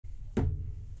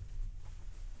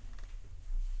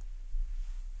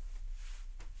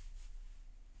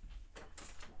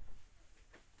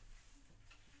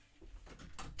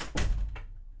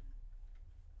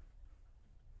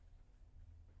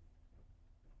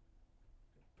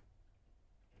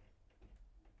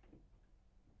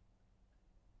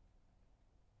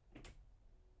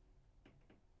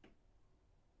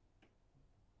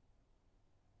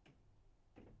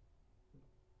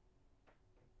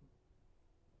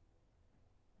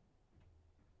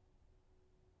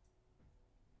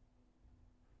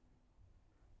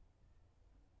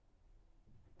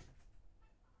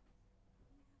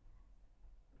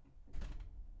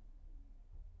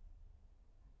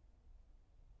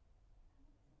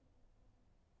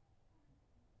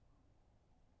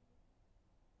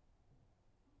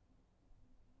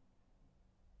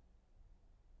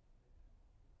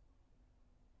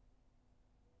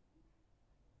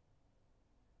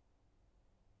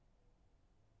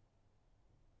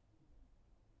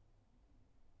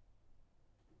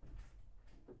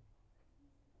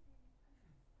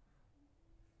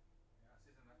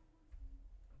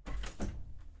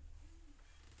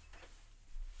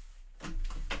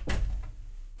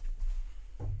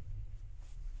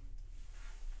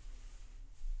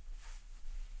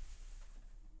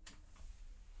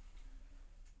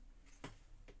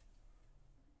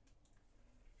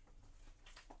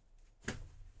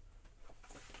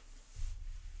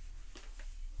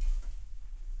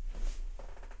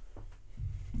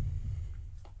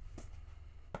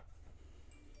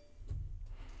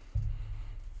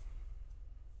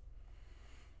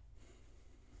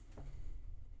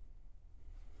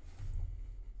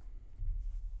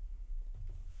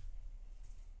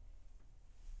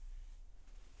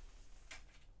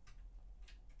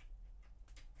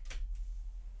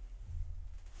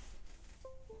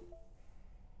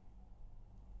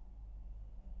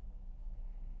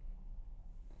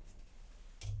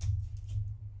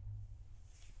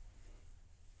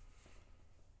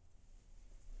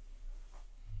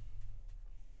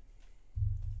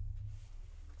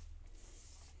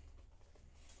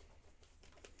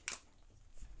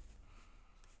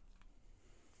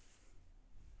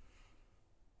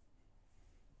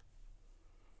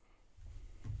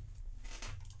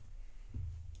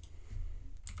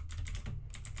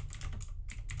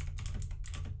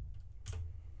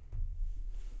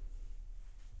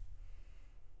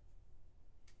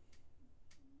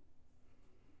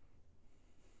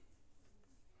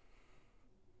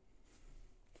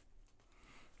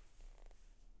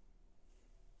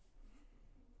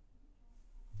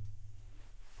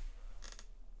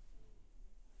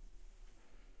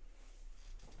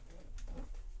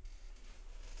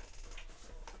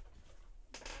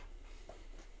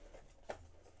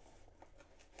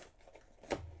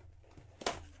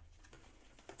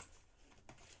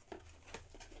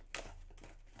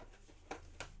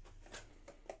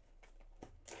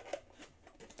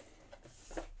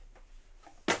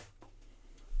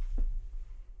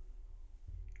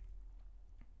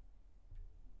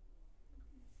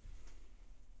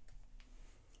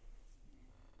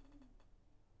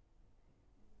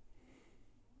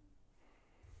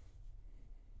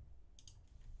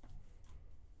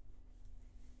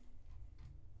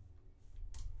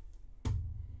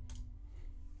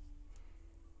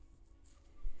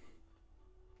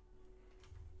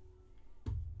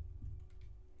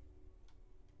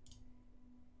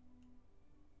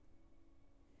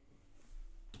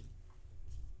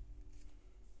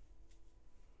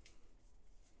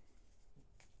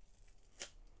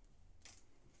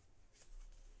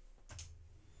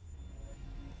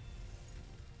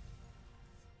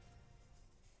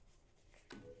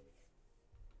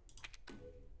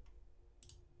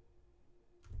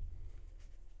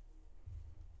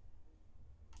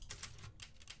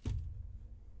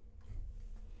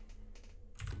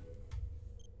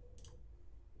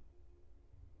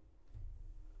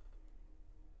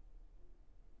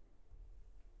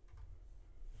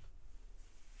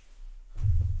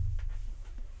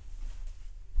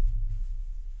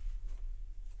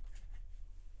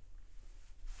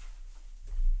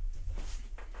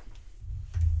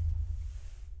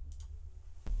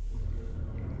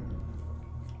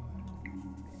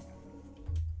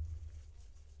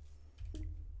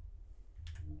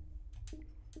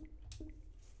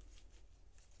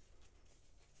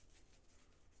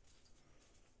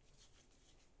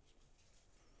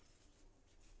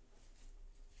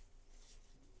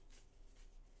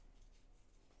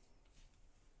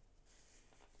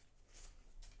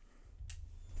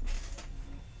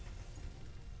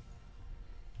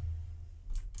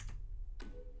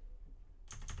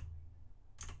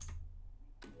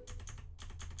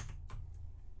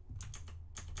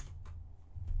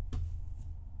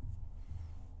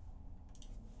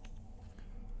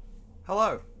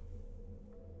Hello.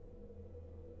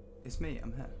 It's me.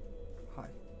 I'm here. Hi.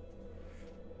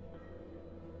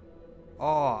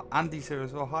 Oh, Andy's here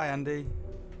as well. Hi, Andy.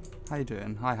 How you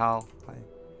doing? Hi, Hal. Hi.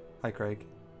 Hi, Craig.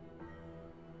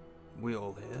 We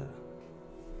all here.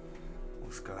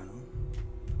 What's going on?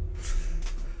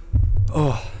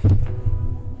 Oh.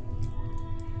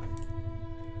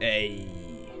 Hey.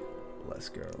 Let's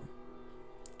go.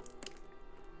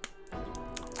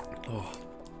 Oh.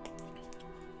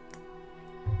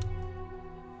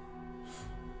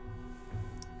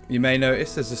 You may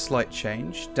notice there's a slight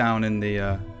change down in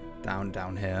the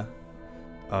down here.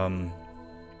 I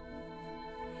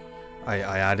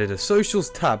added a socials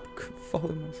tab.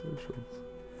 Follow my socials.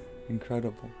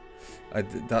 Incredible.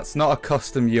 That's not a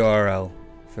custom URL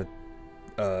for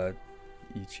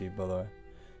YouTube, by the way.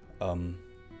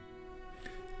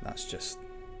 That's just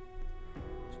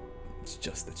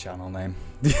the channel name.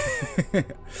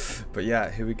 But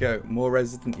yeah, here we go. More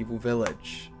Resident Evil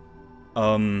Village.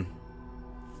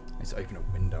 Let's open a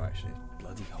window. Actually, it's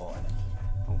bloody hot in it.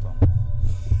 Hold on.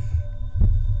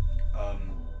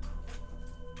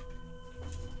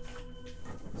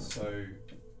 So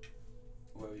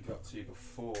where we got to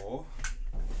before,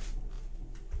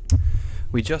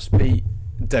 we just beat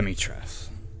Demetress,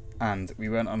 and we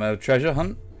went on a treasure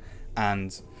hunt,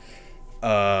 and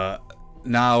now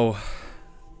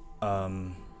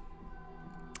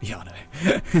yeah, I know.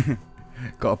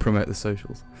 Gotta promote the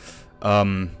socials.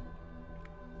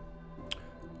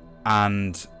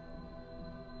 And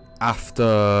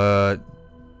after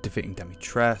defeating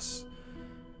Demetress,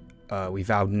 we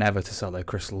vowed never to sell her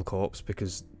crystal corpse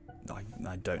because I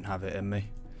don't have it in me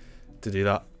to do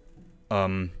that.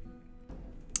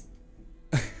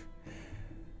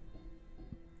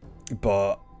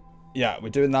 But yeah, we're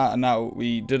doing that, and now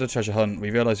we did a treasure hunt. We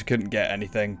realised we couldn't get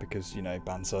anything because, you know,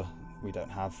 banter. We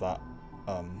don't have that.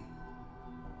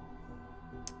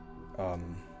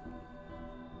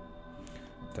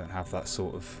 Don't have that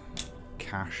sort of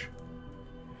cash.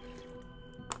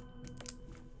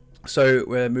 So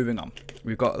we're moving on.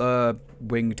 We've got the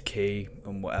winged key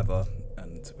and whatever,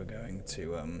 and we're going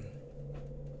to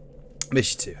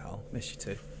miss you too, Hal. Miss you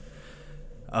too.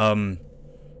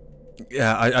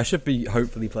 Yeah, I should be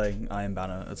hopefully playing Iron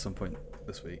Banner at some point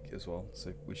this week as well,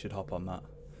 so we should hop on that.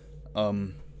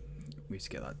 We need to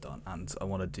get that done, and I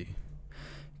want to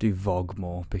do VOG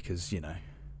more because, you know,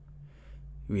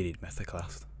 we need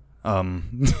Mythoclast.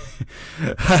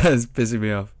 It's pissing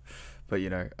me off, but you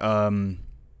know,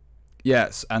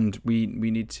 yes, and we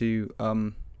need to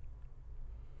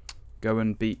go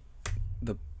and beat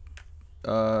the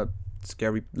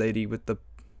scary lady with the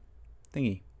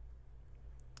thingy,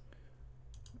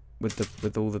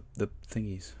 with all the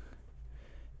thingies.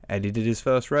 Eddie did his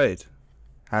first raid.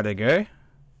 How'd it go?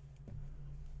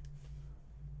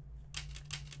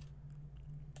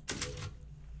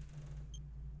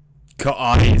 Got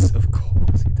eyes, of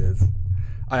course he did.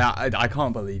 I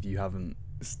can't believe you haven't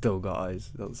still got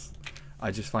eyes.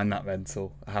 I just find that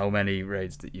mental. How many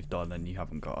raids that you've done and you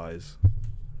haven't got eyes?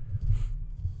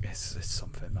 It's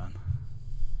something, man.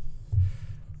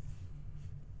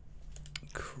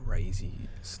 Crazy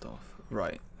stuff.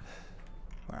 Right,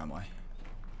 where am I?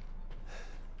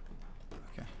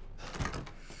 Okay,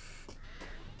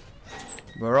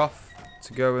 we're off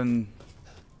to go and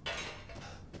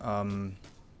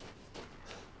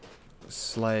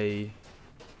slay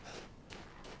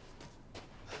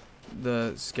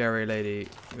the scary lady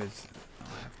with. Oh,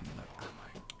 I have no ammo.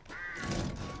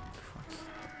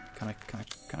 Christ.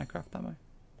 Can I craft ammo?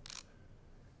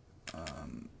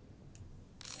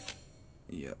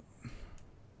 Yep.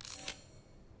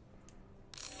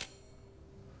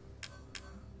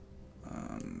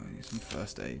 I need some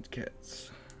first aid kits.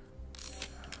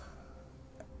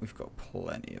 We've got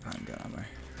plenty of handgun ammo.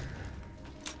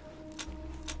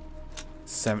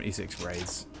 76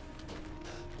 raids.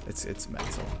 It's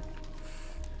mental.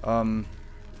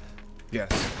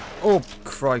 Yes. Oh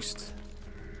Christ.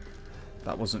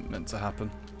 That wasn't meant to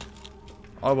happen.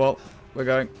 Oh well, we're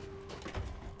going.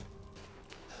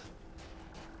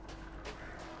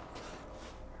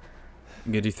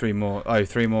 I'm gonna do three more. Oh,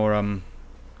 three more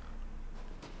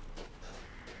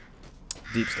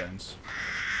deep stones.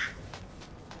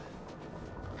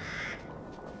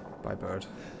 Bye, bird.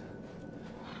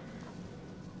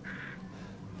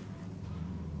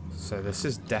 So this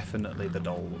is definitely the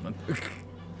doll woman.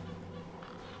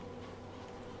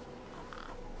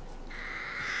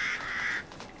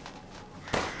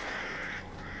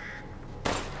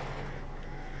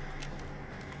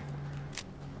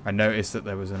 I noticed that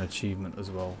there was an achievement as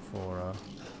well for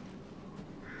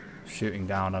shooting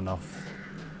down enough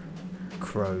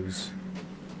crows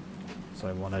So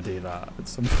I want to do that at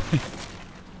some point.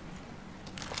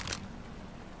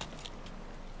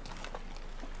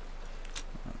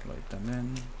 Load them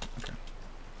in. Okay.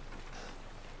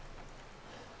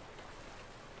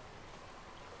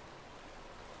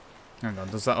 Hang on,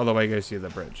 does that other way go through the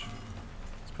bridge?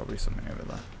 There's probably something over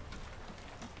there.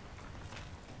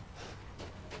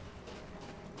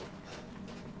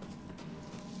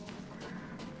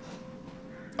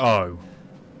 Oh.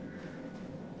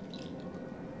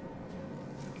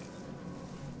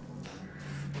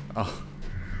 Oh.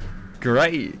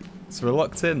 Great. So we're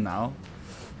locked in now.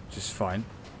 Which is fine.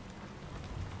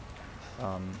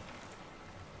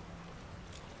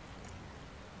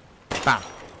 Bam.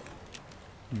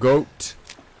 Goat.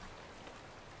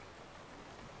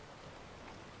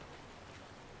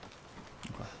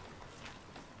 Okay.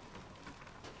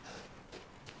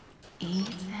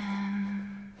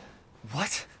 Ethan.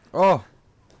 What? Oh.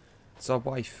 It's our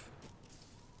wife.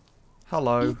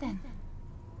 Hello. Ethan,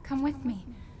 come with me.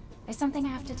 There's something I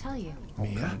have to tell you.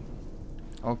 Mia?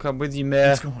 I'll come with you, Mia.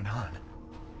 What's going on?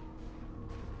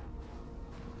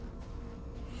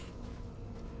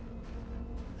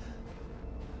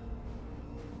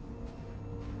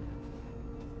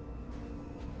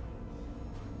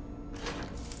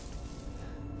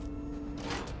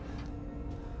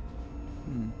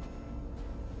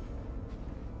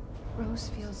 Rose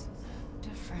feels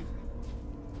different.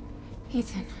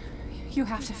 Ethan, you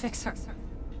have to fix her.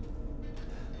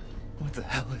 What the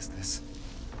hell is this?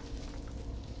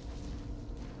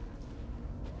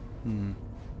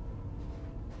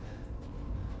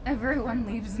 Everyone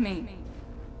leaves me.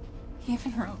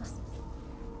 Even Rose.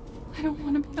 I don't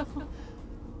want to be alone.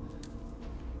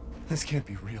 This can't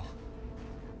be real.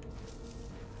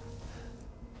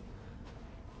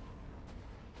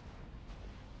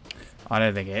 I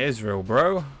don't think it is real,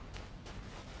 bro.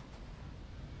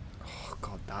 Oh,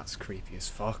 God, that's creepy as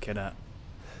fuck, innit?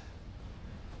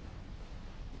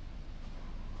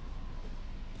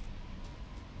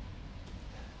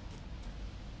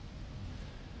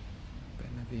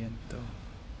 Beneviento.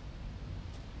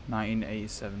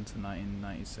 1987 to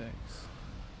 1996.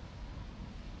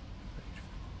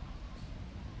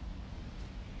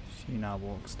 She now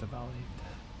walks the valley.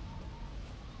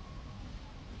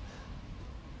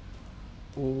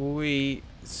 Ooh,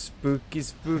 spooky,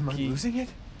 Am I spooky. losing it?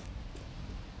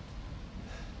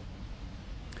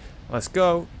 Let's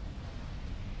go.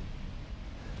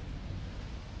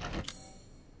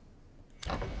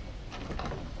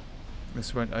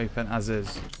 This won't open as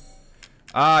is.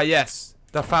 Ah, yes.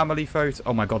 The family photo.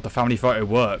 Oh my god, the family photo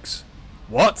works.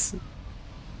 What?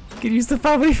 You can use the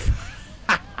family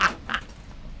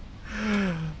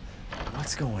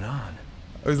What's going on?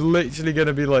 I was literally going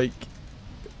to be like,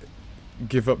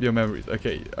 give up your memories.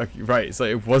 Okay, okay, right. So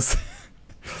it was.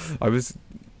 I was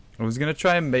gonna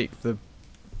try and make the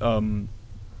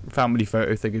family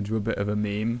photo thing into a bit of a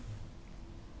meme,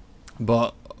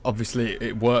 but obviously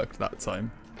it worked that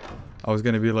time. I was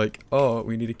gonna be like, oh,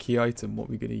 we need a key item. What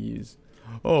are we gonna use?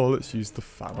 Oh, let's use the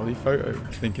family photo.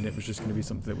 Thinking it was just gonna be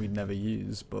something that we'd never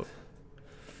use, but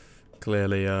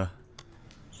clearly,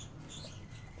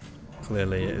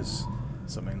 clearly it is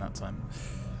something that time.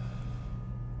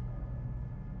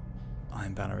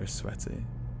 Iron Banner is sweaty.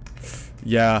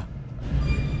 Yeah.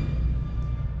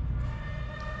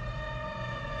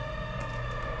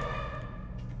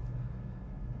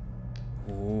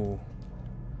 Ooh.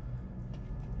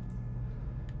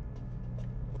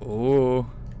 Ooh.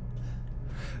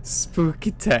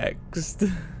 Spooky text.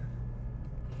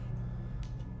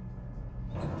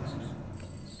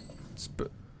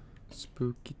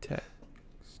 Spooky text.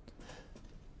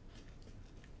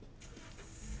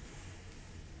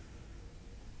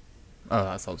 Oh,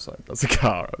 that's outside. That's a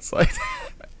car outside.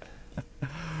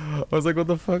 I was like, what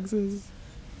the fuck's this?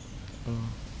 Oh.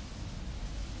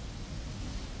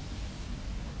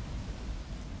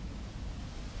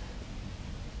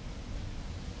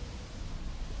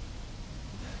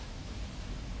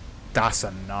 That's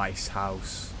a nice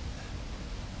house.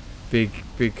 Big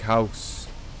house.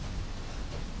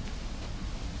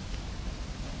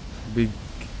 Big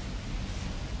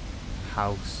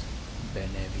house.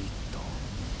 Benevito.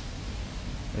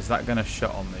 Is that going to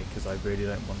shut on me? Because I really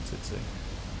don't want it to.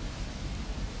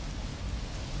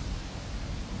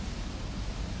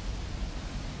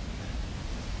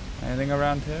 Anything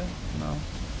around here? No.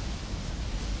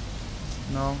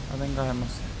 No, I think I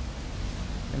must.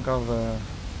 I think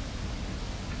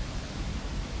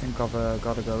I've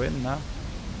got to go in now.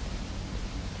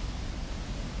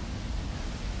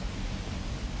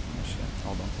 Oh shit!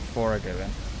 Hold on. Before I go in,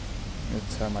 I'm going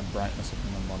to turn my brightness up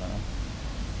in the monitor.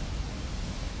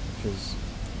 Because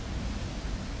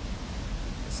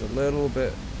It's a little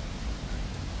bit...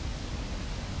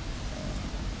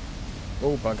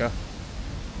 Oh, bugger.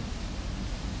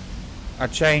 I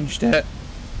changed it.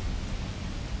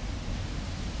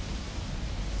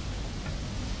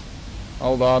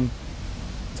 Hold on.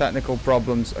 Technical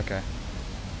problems. Okay.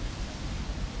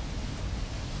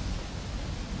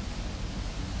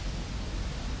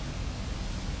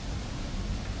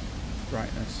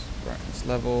 Brightness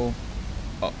level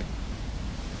up.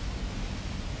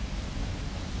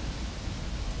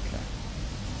 Okay.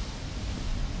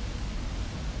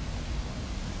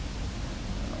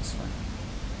 That's fine.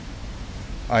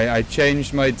 I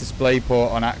changed my display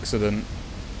port on accident,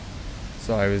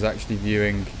 so I was actually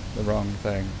viewing the wrong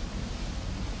thing.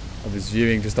 I was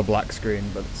viewing just a black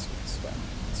screen, but it's fine.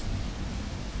 It's fine.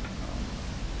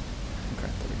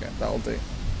 Okay, there we go. That'll do.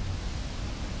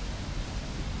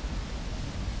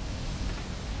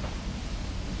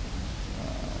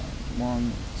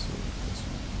 One, two, this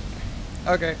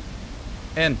one. Okay.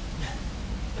 In.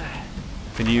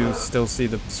 Can you still see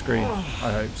the screen?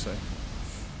 I hope so.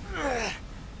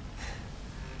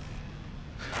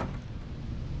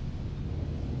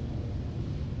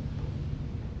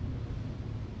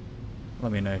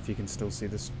 Let me know if you can still see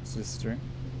this screen.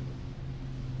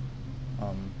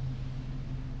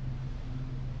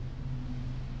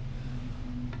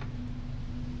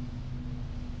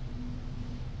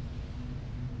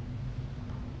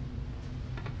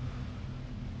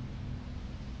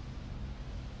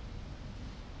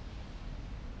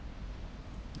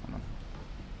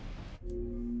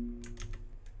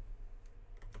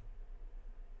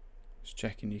 Just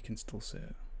checking you can still see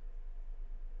it.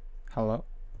 Hello?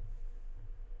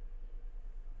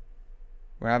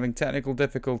 We're having technical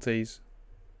difficulties.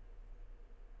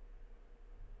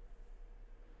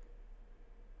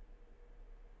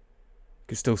 You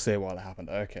can still see it while it happened.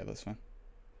 Okay, that's fine.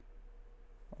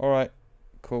 Alright,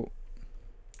 cool.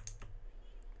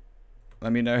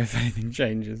 Let me know if anything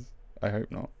changes. I hope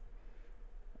not.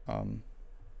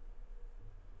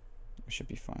 We should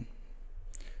be fine.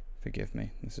 Forgive me,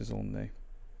 this is all new.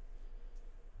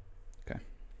 Okay.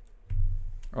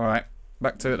 Alright,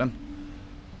 back to it then.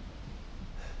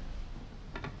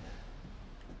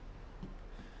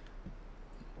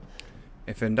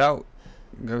 If in doubt,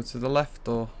 go to the left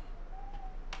or...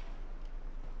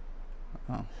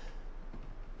 Oh.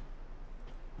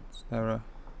 Is there a...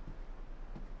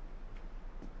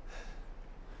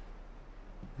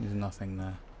 There's nothing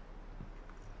there.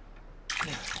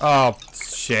 Oh,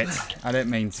 shit. I didn't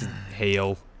mean to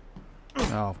heal.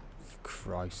 Oh,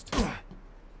 Christ.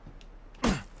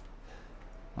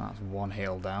 That's one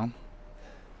heal down.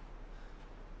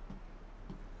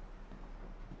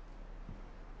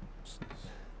 What's this?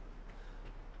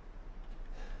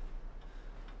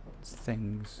 It's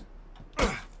things.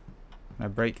 Can I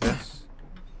break this?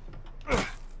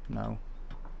 No.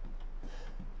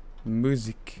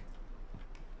 Music.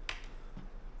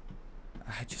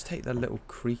 I just hate the little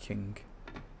creaking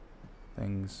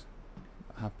things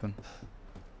that happen.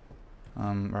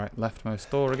 Right, leftmost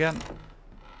door again.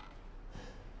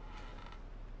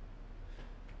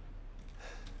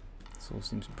 This all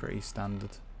seems pretty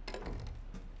standard.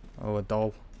 Oh, a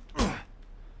doll. Can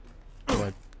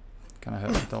I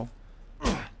hurt the doll?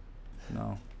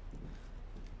 No.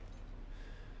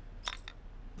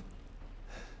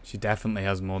 She definitely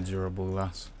has more durable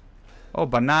glass. Oh,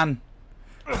 banana!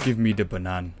 Give me the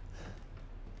banana.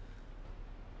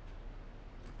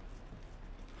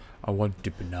 I want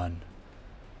the banana.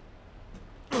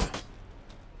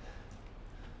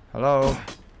 Hello?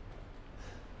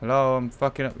 Hello, I'm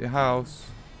fucking up your house.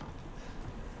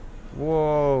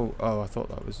 Whoa! Oh, I thought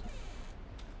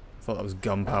that was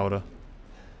gunpowder.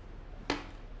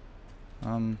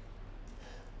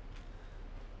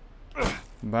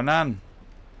 Banana.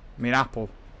 I mean apple.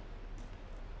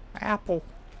 Apple.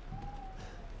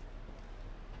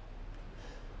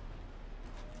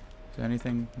 Is there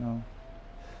anything? No.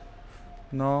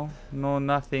 No, no,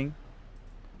 nothing.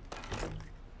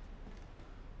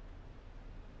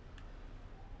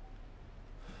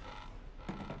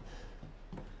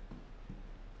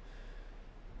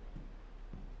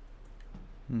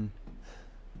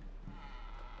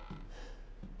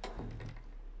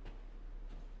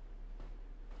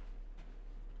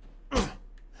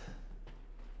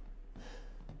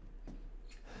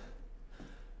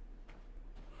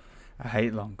 I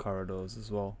hate long corridors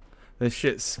as well. This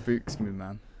shit spooks me,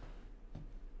 man.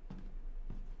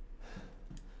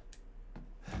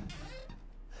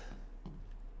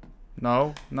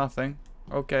 No, nothing.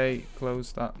 Okay,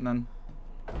 close that and then.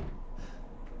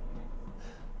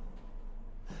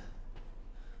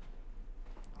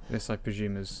 This, I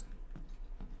presume, is...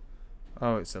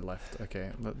 Oh, it's a left.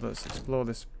 Okay, let's explore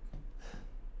this.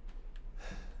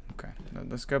 Okay,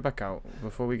 let's go back out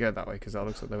before we go that way, because that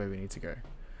looks like the way we need to go.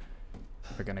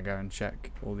 We're gonna go and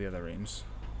check all the other rooms.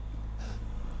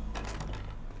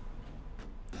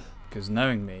 Because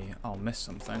knowing me, I'll miss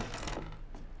something.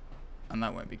 And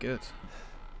that won't be good.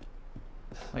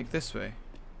 Like this way.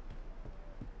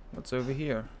 What's over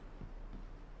here?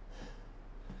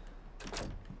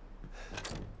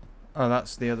 Oh,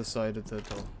 that's the other side of the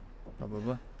door.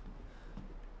 Probably.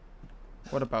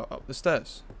 What about up the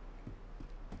stairs?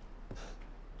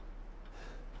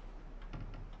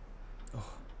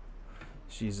 Oh,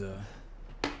 she's a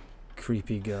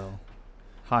creepy girl.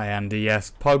 Hi, Andy.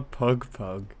 Yes, pug, pug,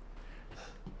 pug.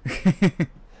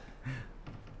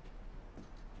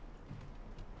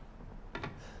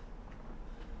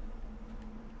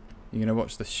 You're gonna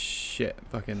watch the shit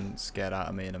fucking scared out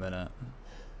of me in a minute.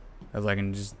 As I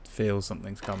can just feel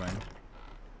something's coming.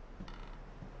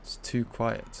 It's too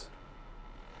quiet.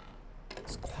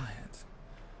 It's quiet.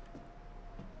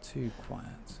 Too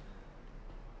quiet.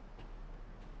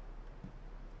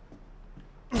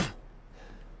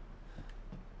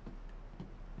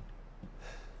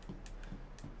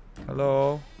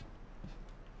 Hello?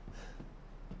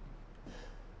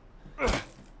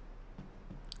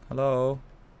 Hello?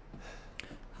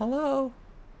 Hello?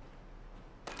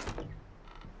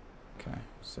 Okay,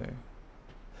 so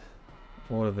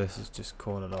all of this is just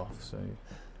cornered off, so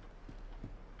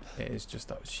it is just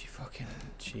that she fucking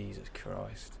Jesus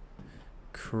Christ.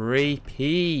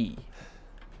 Creepy.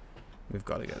 We've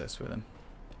got to get this with him.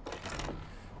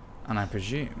 And I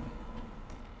presume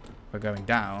we're going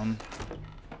down.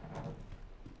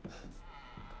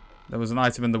 There was an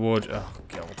item in the wardrobe. Oh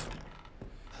god.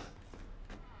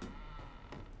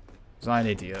 Was I an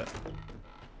idiot?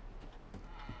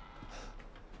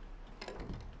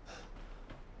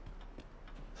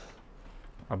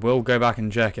 I will go back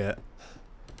and check it,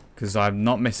 because I'm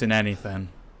not missing anything.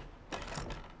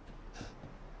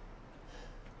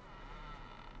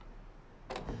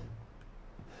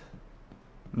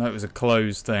 No, it was a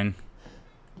closed thing.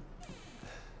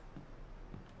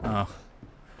 Oh.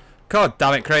 God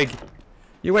damn it, Craig.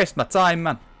 You waste my time,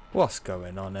 man. What's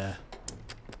going on here?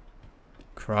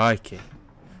 Crikey.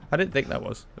 I didn't think that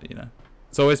was, but you know.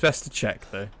 It's always best to check,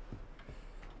 though.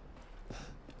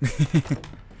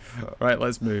 Right,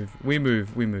 let's move. We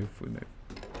move.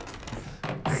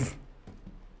 Did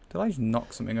I just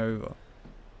knock something over?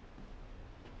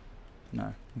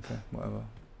 No. Okay, whatever.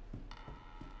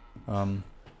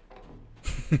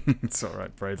 It's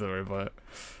alright, bro. Don't worry about it.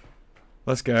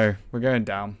 Let's go. We're going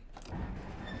down.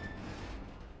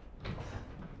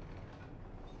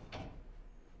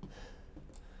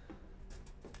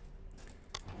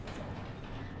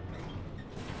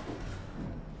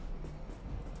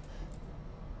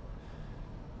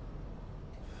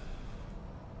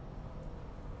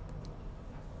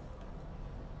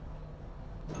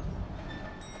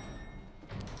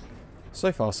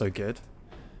 So far, so good.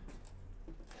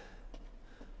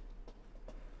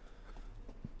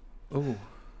 Ooh.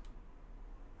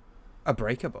 A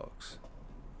breaker box.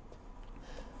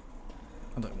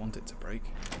 I don't want it to break.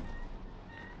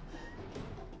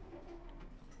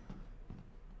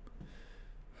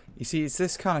 You see, it's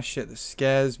this kind of shit that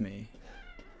scares me.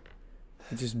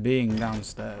 Just being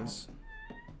downstairs.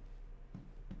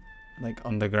 Like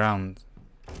underground.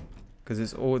 Because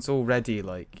it's already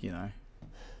like, you know.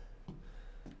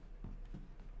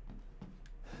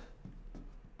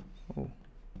 Oh.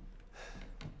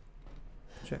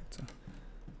 Projector.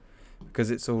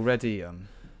 Because it's already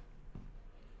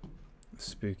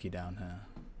spooky down here.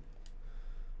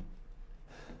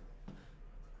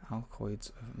 Alcoids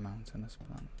of mountainous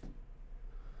plant.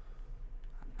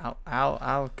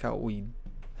 Alkaloid,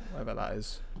 whatever that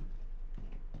is.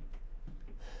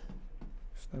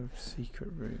 Is there a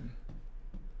secret room?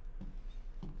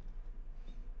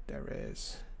 There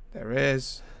is. There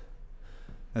is.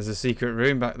 There's a secret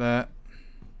room back there.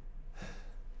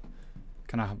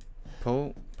 Can I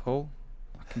pull? Pull?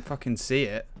 I can fucking see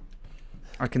it.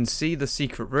 I can see the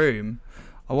secret room.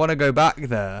 I want to go back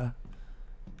there.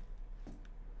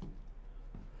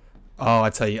 Oh, I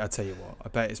tell you what. I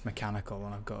bet it's mechanical,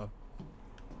 and I've got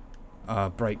to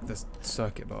break the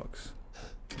circuit box.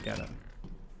 Get it.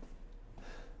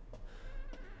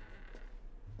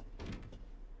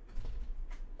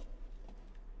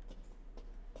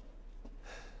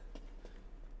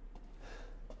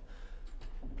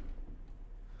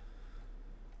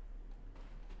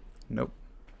 Nope.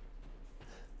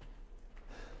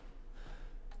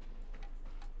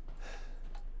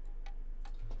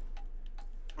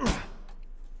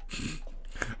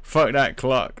 Fuck that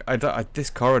clock. This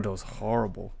corridor's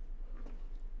horrible.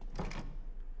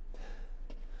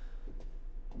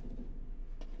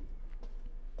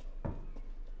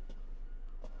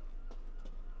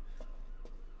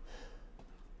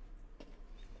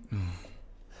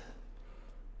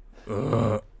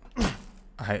 Ugh.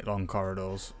 I hate long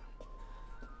corridors.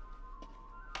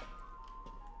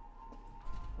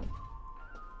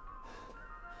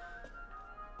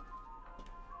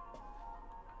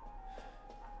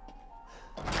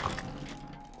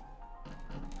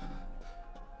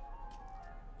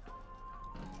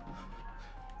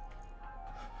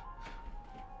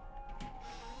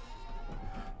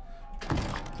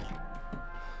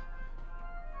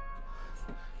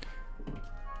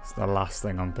 It's the last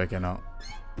thing I'm picking up.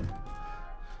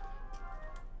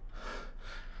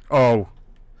 Oh.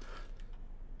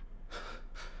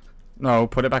 No,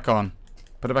 put it back on.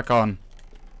 Put it back on.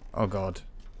 Oh god.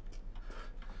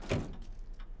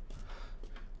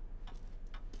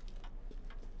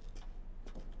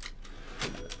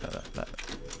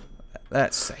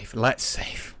 Let's save. Let's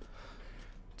save.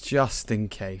 Just in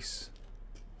case.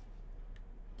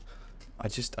 I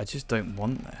just don't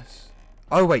want this.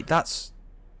 Oh wait, that's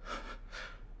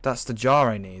the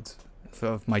jar I need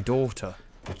for my daughter.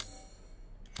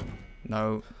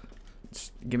 No,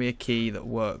 just give me a key that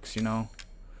works, you know.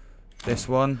 This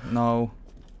one, no.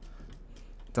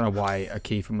 Don't know why a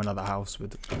key from another house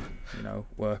would, you know,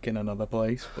 work in another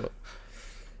place, but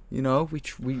you know,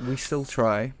 we still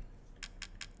try.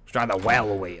 Let's try the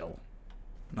well wheel.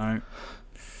 No.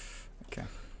 Okay.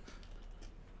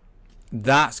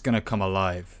 That's gonna come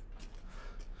alive.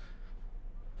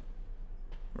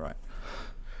 Right.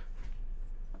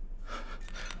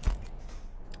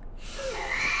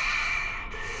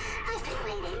 I've been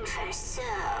waiting for so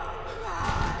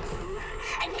long.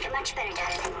 I'd make a much better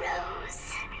daughter than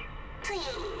Rose.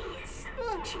 Please,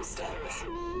 won't you stay with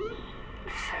me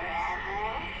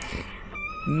forever?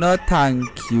 No,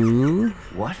 thank you.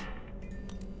 What?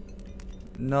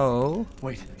 No.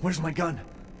 Wait, where's my gun?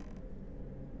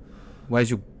 Where's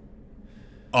your...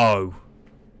 Oh.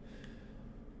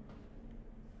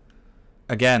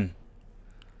 Again.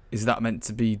 Is that meant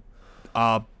to be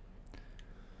our...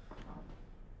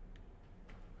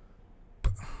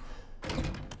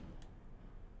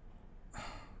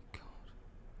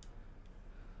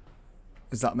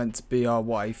 Is that meant to be our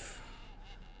wife?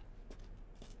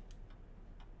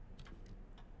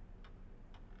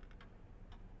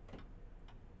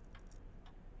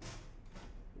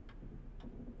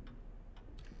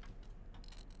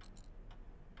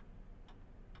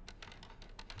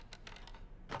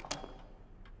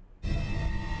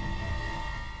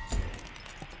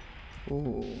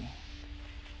 Ooh.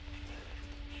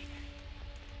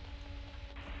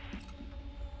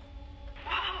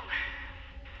 Whoa,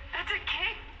 that's a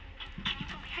kid. Can you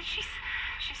believe it? She's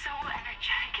so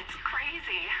energetic. It's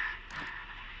crazy.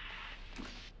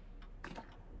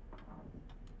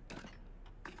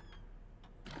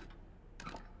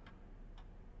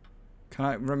 Can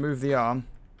I remove the arm?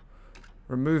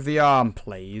 Remove the arm,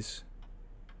 please.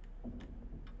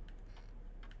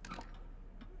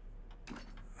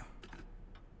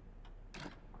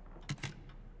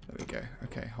 There we go.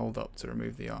 Okay, hold up to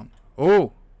remove the arm.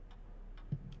 Oh!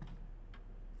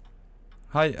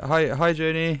 Hi,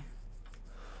 Janie.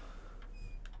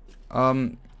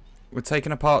 We're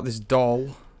taking apart this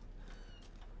doll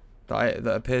that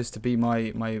appears to be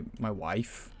my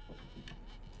wife.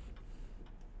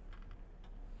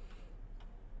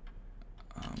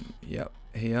 Yep,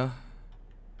 here.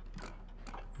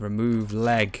 Remove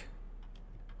leg.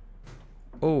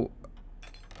 Oh,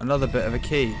 another bit of a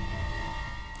key.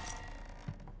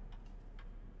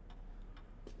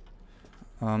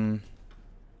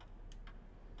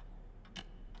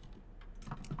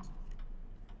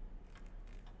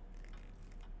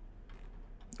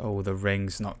 Oh, the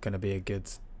ring's not going to be a good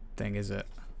thing, is it?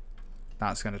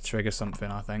 That's going to trigger something,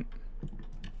 I think.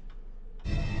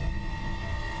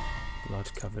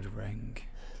 Blood-covered ring.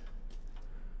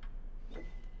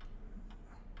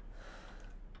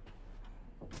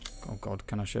 Oh god,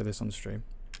 can I show this on stream?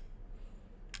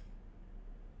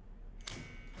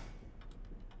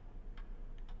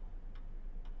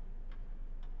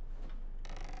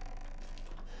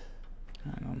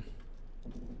 Hang on.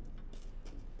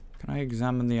 Can I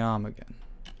examine the arm again?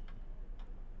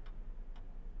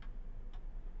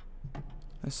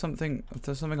 There's something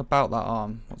about that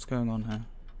arm. What's going on here?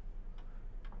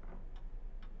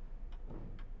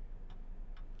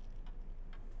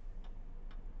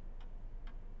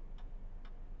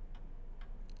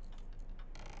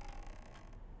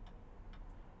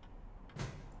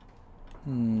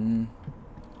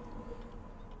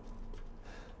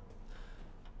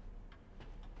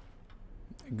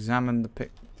 examine the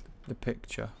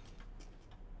picture.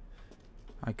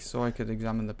 So I could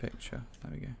examine the picture.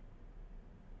 There we go.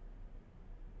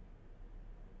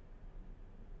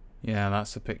 Yeah,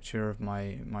 that's a picture of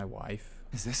my wife.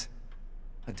 Is this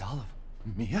a doll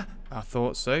of Mia? I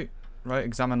thought so. Right,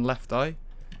 examine left eye.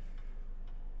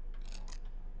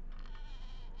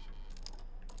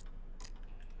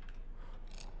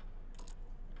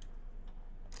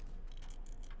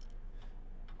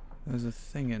 There's a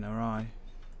thing in her eye.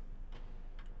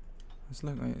 Let's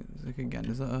look again.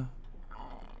 Is that a...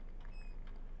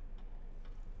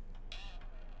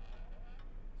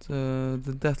 It's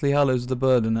the Deathly Hallows, the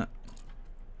bird in it.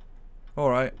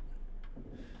 Alright.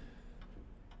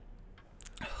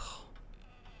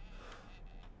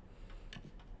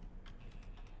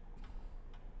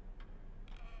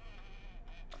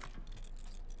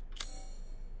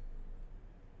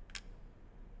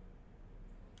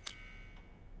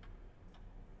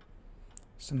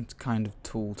 Some kind of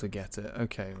tool to get it.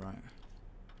 Okay, right.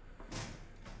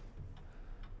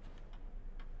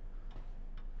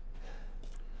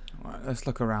 Alright, let's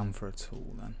look around for a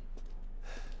tool then.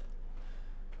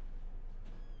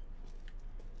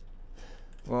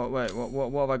 Well, wait,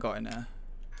 what have I got in there?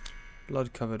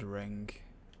 Blood covered ring.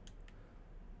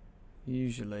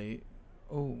 Usually...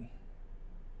 Oh.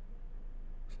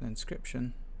 It's an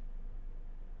inscription.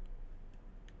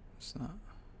 What's that?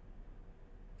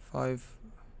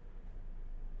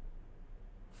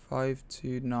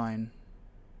 529.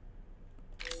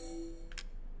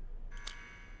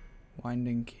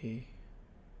 Winding key.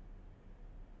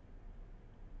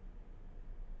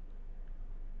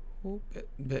 Oh,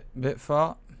 bit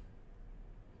far.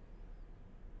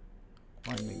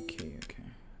 Winding key. Okay.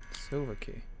 Silver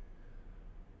key.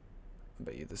 I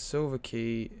bet you the silver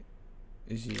key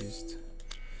is used.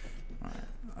 All right.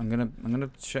 I'm gonna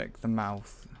check the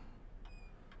mouth.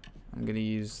 I'm gonna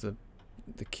use the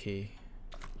key.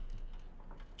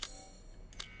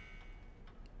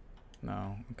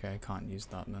 No, okay, I can't use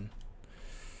that then.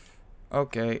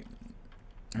 Okay,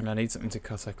 and I need something to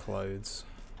cut her clothes.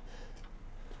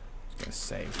 Just gonna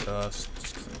save first,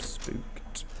 just 'cause I'm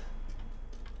spooked.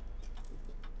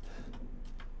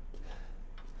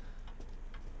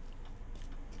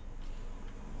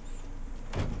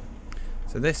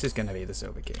 So this is gonna be the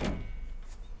silver key.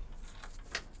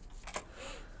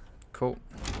 Cool.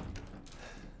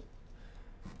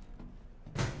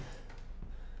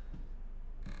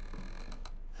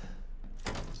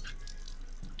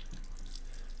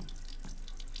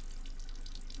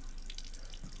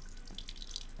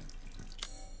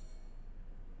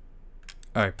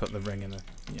 Oh, put the ring in the...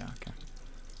 Yeah, okay.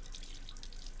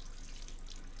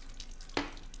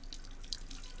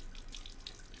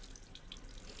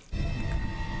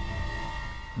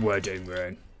 Wedding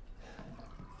ring.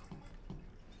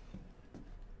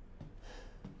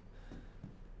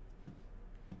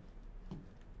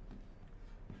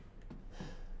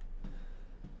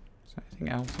 Is there anything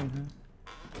else in here?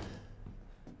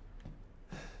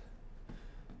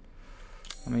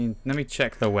 I mean, let me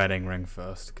check the wedding ring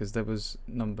first, because there was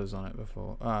numbers on it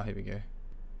before. Ah, here we go.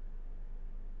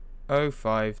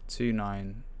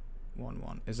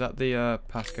 052911. Is that the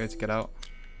passcode to get out?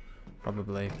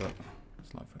 Probably, but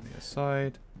it's like from the other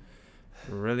side.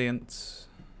 Brilliant.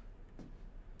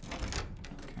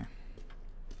 Okay.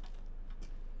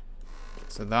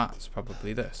 So that's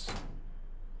probably this.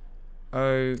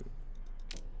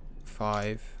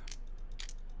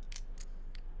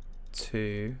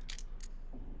 052.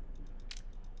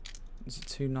 Is it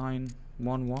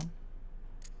 2911?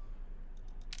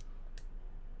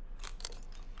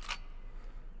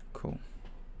 Cool.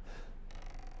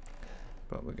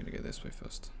 But we're gonna go this way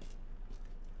first.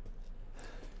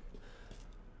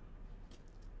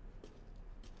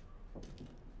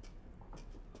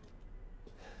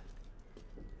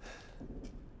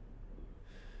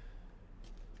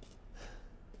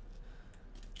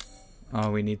 Oh,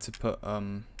 we need to put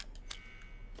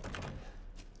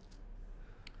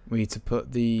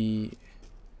the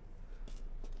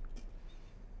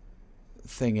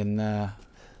thing in there.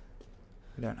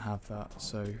 We don't have that,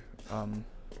 so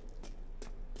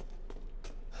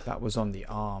that was on the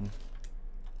arm.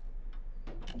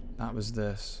 That was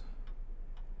this.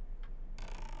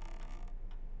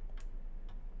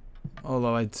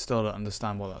 Although I still don't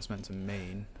understand what that's meant to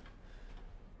mean.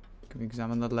 Can we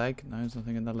examine the leg? No, there's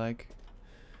nothing in the leg.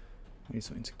 We need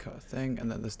something to cut a thing,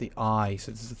 and then there's the eye.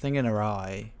 So there's a thing in her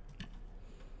eye,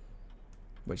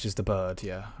 which is the bird.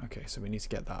 Yeah. Okay. So we need to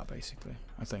get that basically,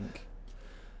 I think.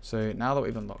 So now that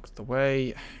we've unlocked the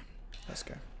way, let's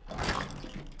go.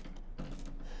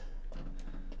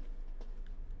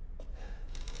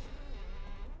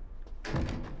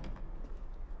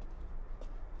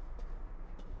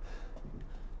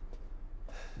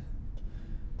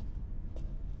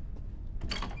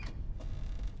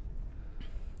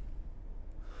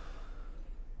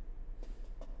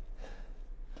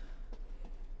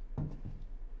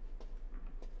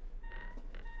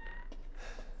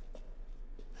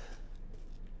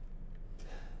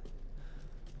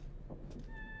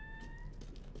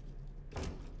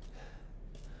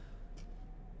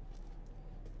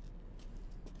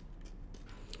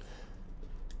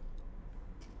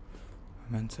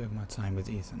 Memento of my time with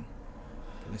Ethan.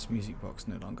 But this music box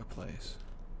no longer plays.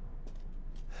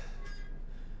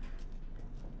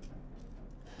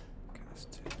 Okay, let's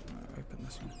open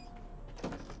this one.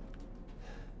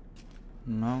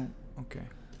 No? Okay.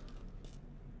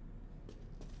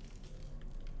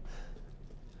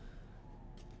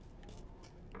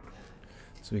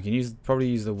 So we can probably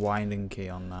use the winding key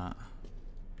on that.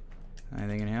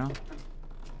 Anything in here?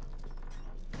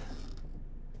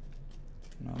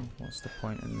 No? What's the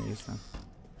point in these then?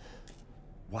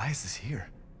 Why is this here?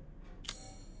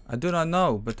 I do not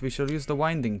know, but we shall use the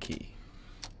winding key.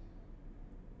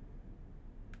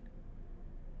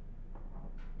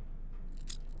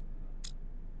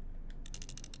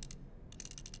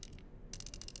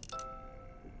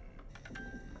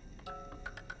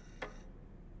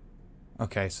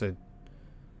 Okay, so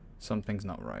something's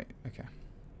not right. Okay.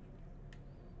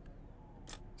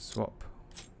 Swap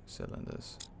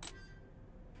cylinders.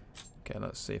 Okay,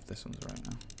 let's see if this one's right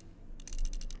now.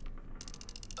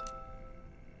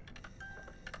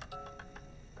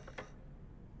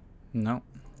 No.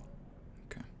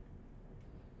 Okay.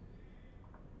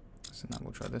 So now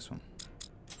we'll try this one.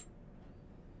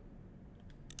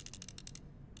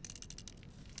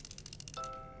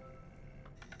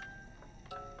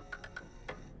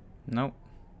 Nope.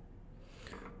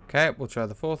 Okay, we'll try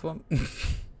the fourth one.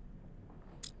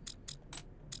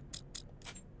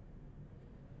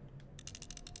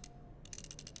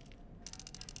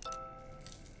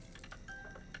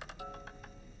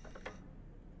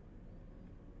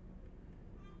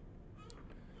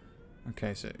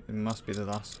 Okay, so it must be the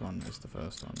last one is the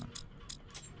first one then.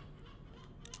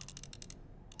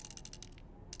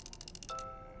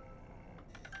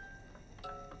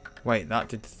 Wait, that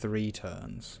did 3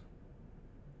 turns.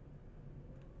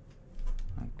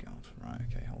 Oh god, right,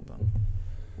 okay, hold on.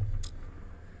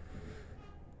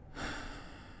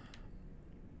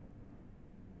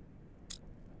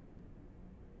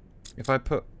 If I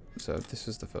put, so this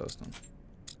is the first one.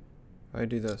 If I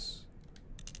do this,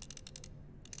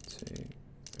 2,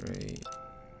 3.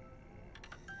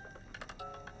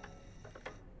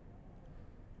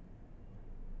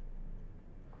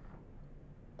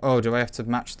 Oh, do I have to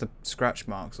match the scratch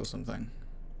marks or something?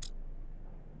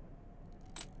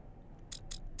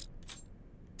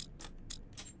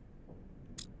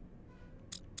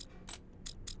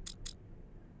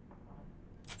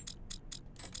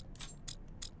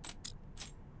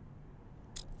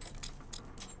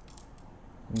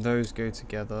 Those go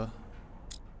together.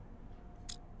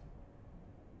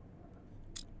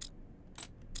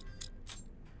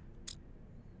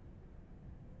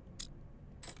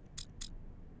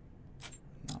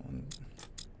 That one.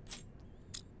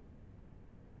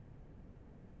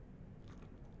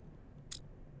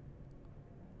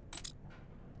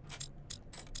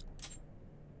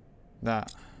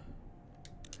 That.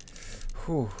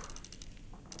 Whew.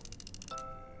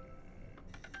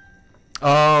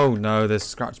 Oh no, there's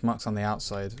scratch marks on the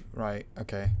outside. Right,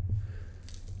 okay.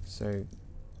 So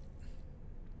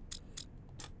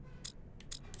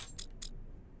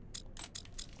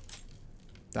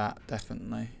that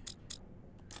definitely.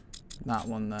 That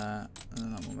one there, and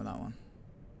then that one with that one.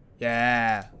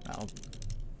 Yeah, that'll.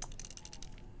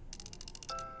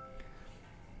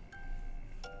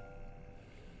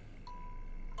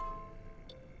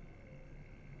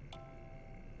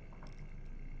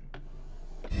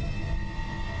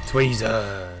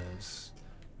 Tweezers.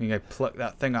 We can go pluck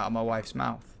that thing out of my wife's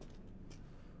mouth.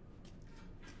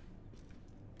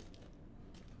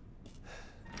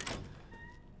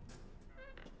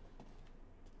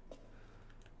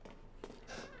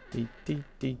 D D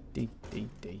D D D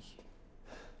D.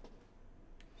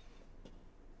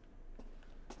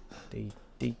 D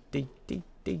D D D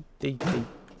D D D.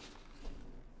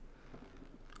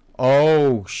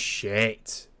 Oh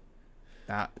shit!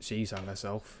 That she's on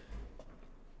herself.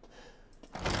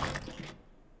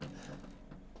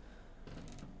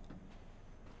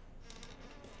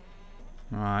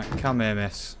 Right, come here,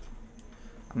 miss.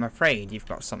 I'm afraid you've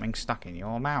got something stuck in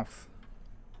your mouth.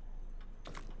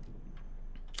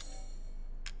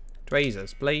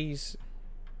 Tweezers, please.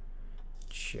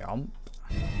 Jump.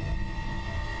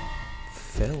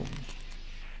 Film.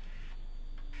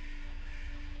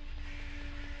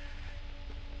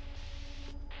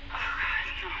 Oh God,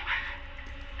 no.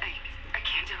 I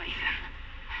can't do anything.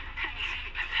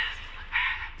 Anything but this.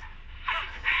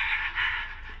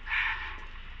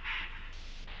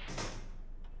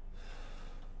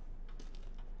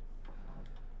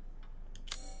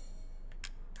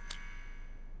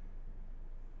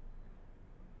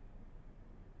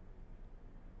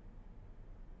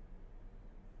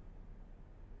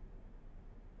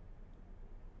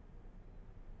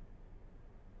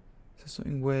 there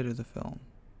something weird with the film?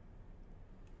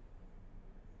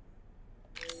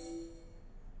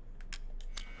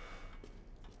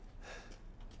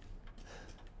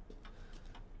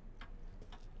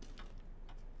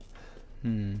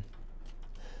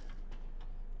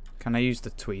 Can I use the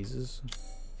tweezers?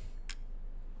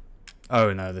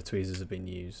 Oh no, the tweezers have been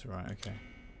used. Right, okay.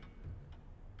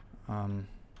 Alright.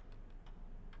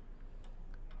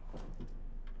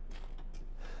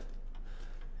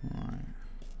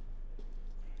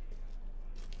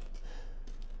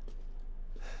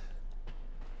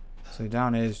 So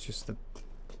down here is just the...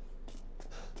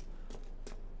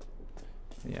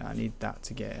 Yeah, I need that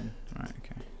to get in. Right,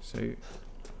 okay. So...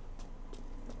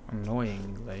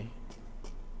 Annoyingly...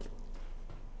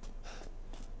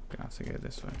 I'm gonna have to go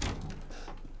this way.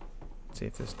 See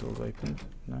if this door's open.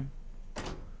 No? Is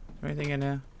there anything in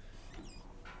here?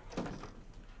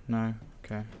 No?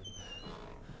 Okay.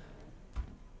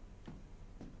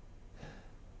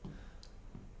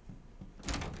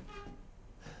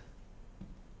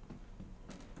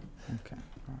 Okay,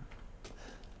 alright.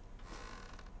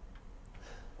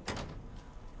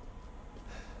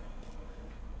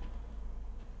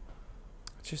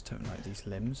 I just don't like these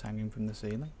limbs hanging from the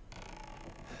ceiling.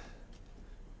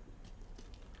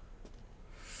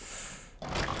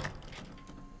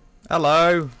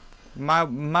 Hello, my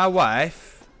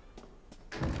wife.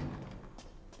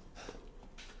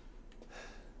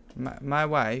 My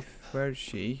wife, where is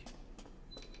she?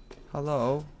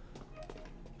 Hello.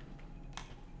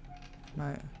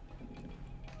 My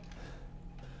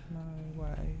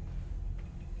wife.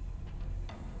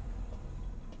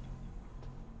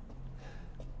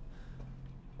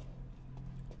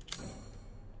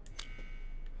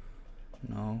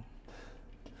 No.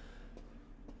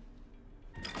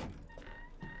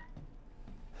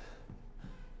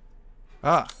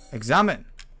 Ah, examine.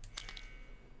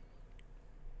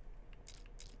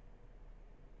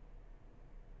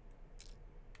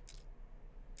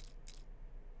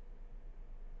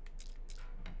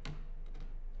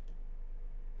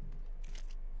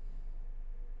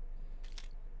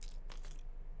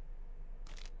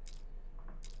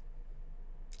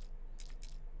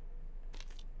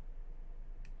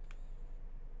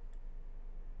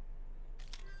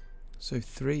 So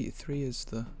three is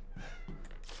the...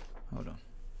 Hold on.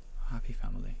 Happy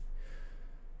family.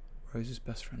 Rose's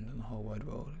best friend in the whole wide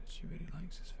world. She really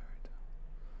likes this fairy tale.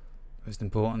 Most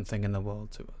important thing in the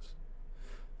world to us.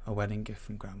 A wedding gift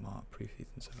from Grandma. Proof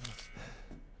Ethan said us.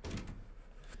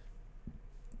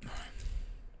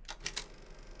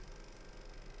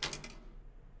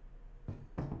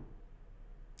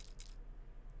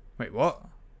 Wait, what?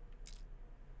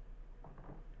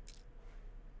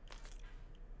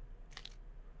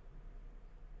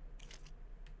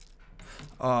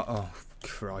 Oh,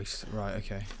 Christ. Right,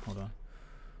 okay. Hold on.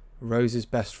 Rose's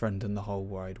best friend in the whole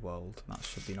wide world. That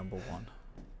should be number 1.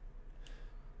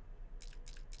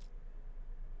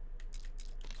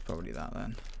 It's probably that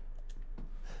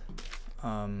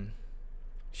then.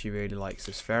 She really likes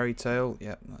this fairy tale.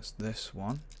 Yep, that's this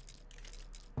one.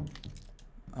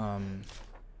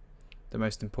 The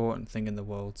most important thing in the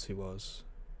world to us.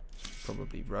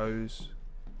 Probably Rose.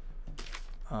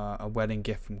 A wedding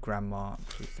gift from Grandma.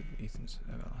 Truth of Ethan's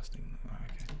everlasting. Right,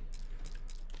 okay.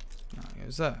 Now it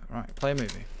goes there. Right, play a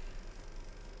movie.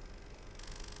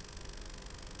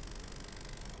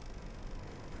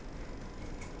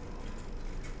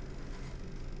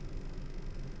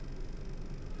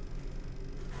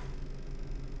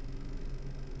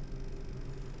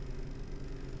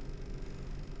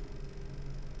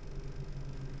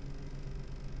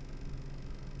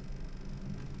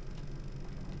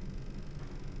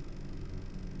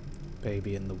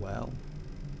 Baby in the well.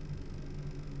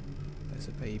 There's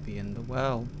a baby in the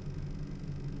well.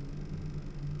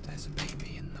 There's a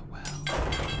baby in the well.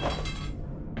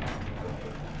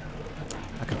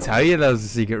 I could tell you there was a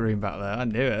secret room back there. I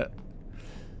knew it.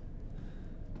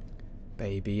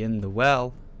 Baby in the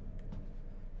well.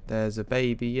 There's a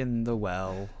baby in the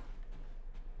well.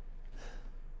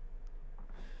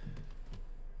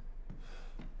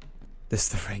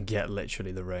 This is the ring. Yeah,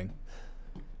 literally the ring.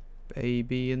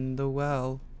 Baby in the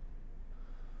well.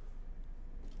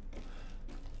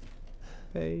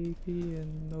 Baby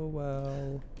in the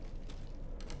well.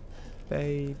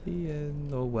 Baby in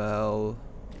the well.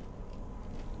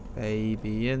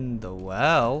 Baby in the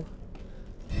well.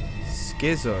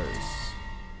 Skizzers.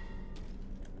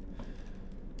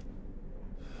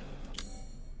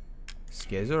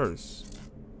 Skizzers.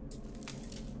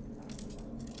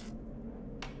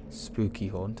 Spooky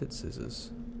haunted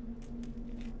scissors.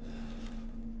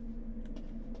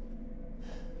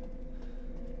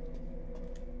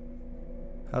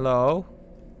 Hello?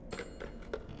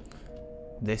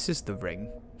 This is the ring.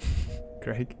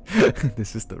 Craig.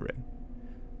 This is the ring.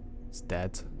 It's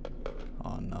dead.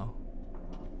 Oh no.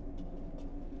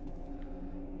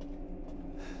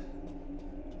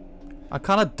 I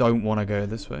kind of don't want to go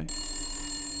this way.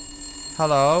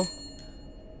 Hello?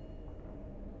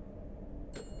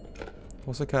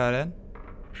 What's occurring?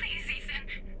 Please, Ethan,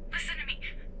 listen to me.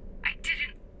 I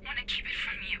didn't want to keep it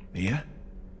from you. Mia?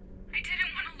 I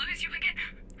didn't want to lose you again.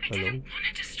 I didn't want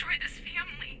to destroy this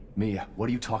family. Mia, what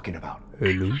are you talking about?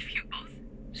 I love you both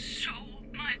so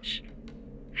much.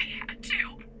 I had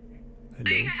to. I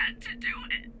had to do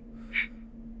it.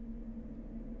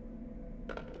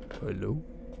 Hello?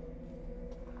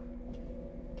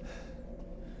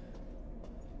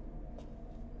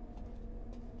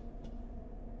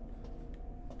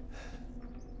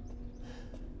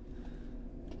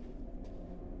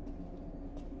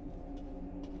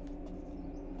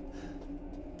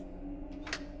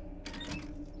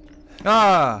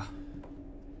 Ah!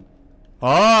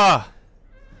 Ah!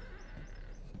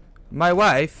 My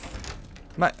wife?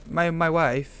 My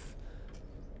wife?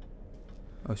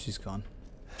 Oh, she's gone.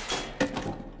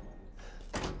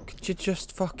 Could you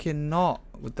just fucking not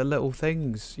with the little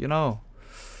things, you know?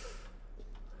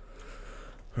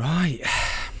 Right.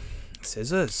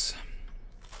 Scissors.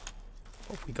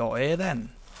 What we got here then?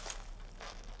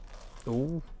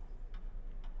 Ooh.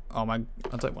 Oh my,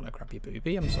 I don't want a crappy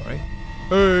booby, I'm sorry.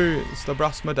 Hey, it's the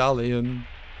brass medallion.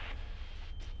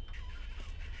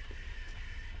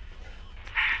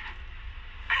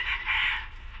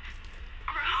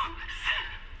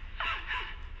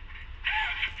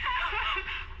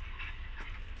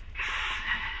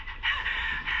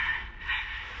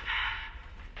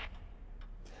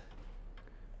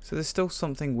 So there's still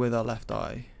something with our left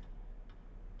eye.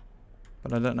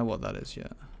 But I don't know what that is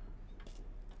yet.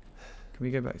 Can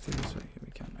we go back through this way? Here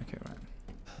we can. Okay, right.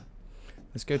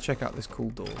 Let's go check out this cool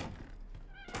door.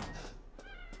 I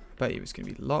bet you it's going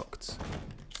to be locked.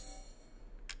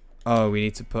 Oh, we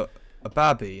need to put a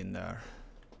babby in there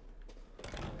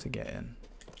to get in.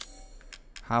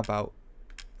 How about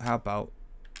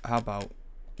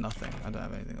nothing? I don't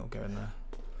have anything that'll go in there.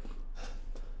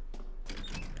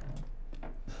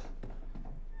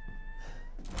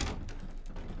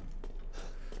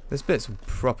 This bit's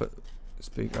proper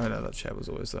speak. Oh no, that chair was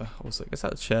always there. I was like, is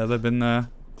that a chair they've been there?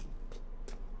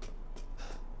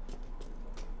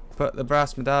 Put the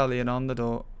brass medallion on the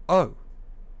door. Oh!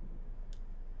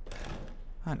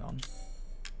 Hang on.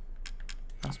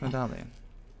 Brass medallion.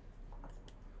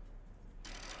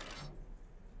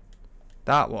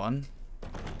 That one.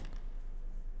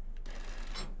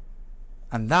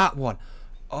 And that one.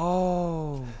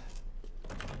 Oh!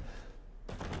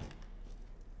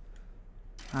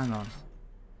 Hang on.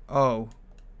 Oh.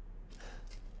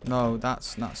 No,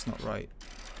 that's not right.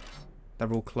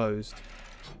 They're all closed.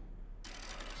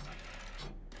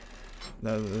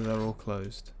 They're all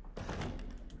closed.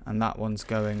 And that one's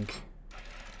going...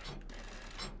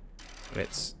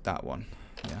 It's that one.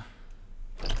 Yeah.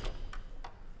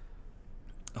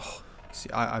 Oh, see,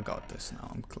 I got this now.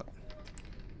 I'm clever.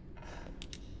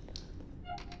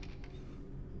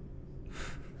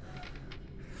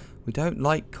 We don't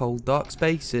like cold, dark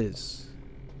spaces.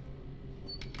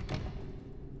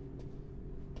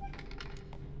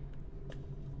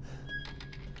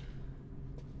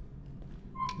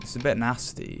 It's a bit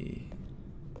nasty.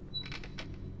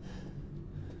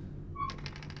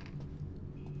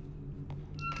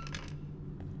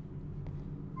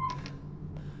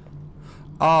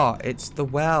 Ah, it's the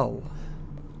well.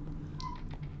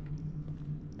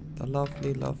 The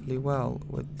lovely, lovely well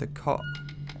with the cot.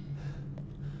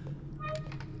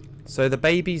 So the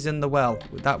baby's in the well.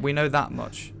 That we know that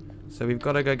much. So we've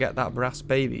got to go get that brass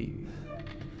baby.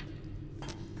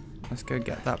 Let's go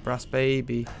get that brass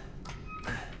baby.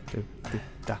 Do do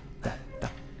da da da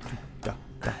do da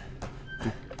da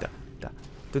do da da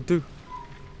do do.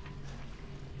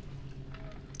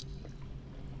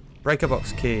 Breaker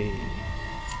box key.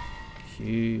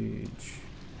 Huge.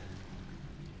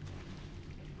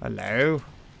 Hello.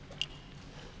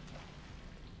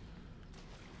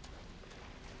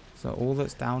 Is that all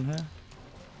that's down here?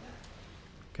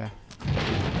 Okay.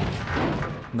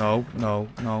 No, no,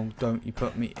 no, don't you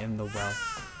put me in the well.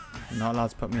 You're not allowed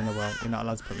to put me in the well. You're not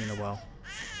allowed to put me in the well.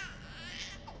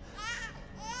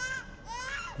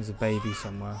 There's a baby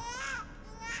somewhere.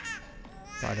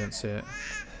 But I don't see it.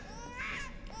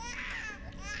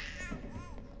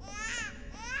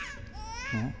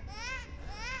 No.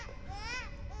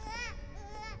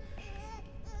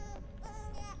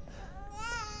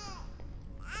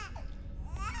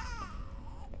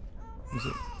 Is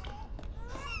it?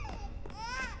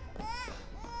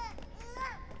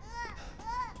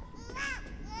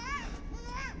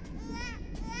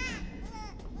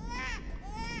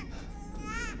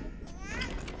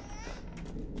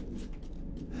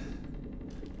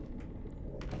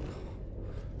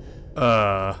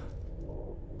 Uh.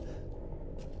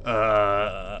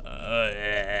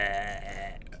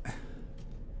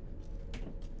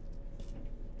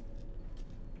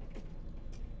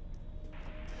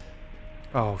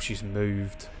 Oh, she's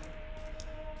moved.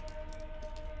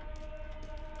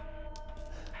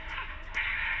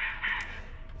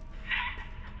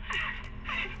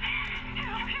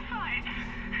 It'll be fine.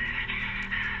 It'll be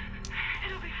fine.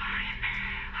 It'll be fine.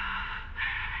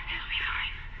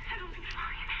 It'll be fine.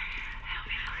 It'll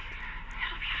be fine.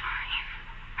 It'll be fine.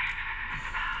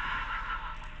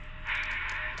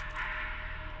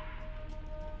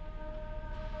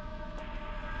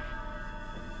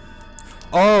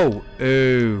 Oh,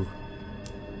 ooh.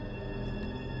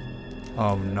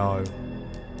 Oh no.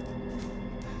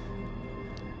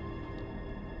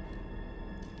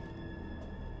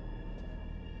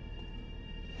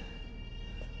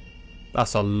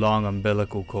 That's a long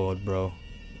umbilical cord, bro.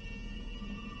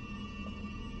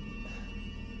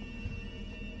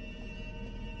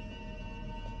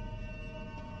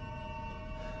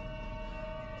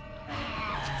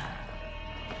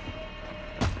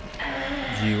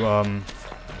 You,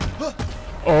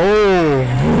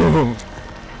 Oh!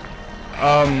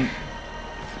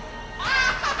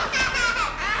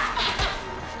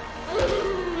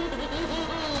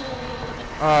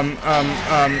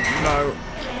 No.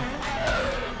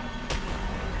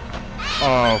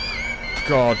 Oh,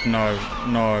 God, no,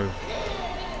 no.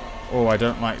 Oh, I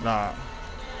don't like that.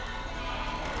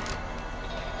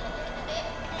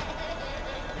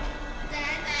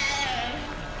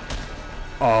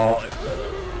 Oh.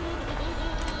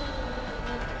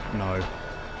 No.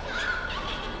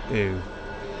 Ew.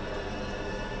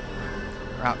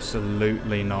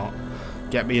 Absolutely not.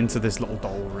 Get me into this little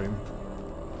doll room.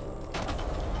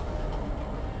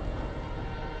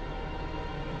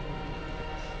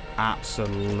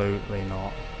 Absolutely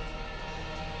not.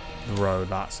 Bro,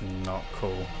 that's not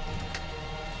cool.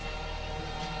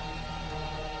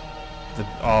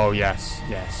 Oh, yes,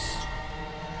 yes.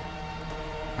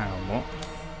 Hang on, what?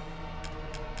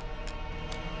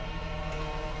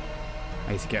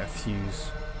 I need to get a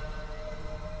fuse.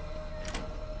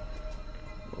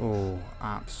 Oh,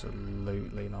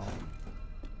 absolutely not.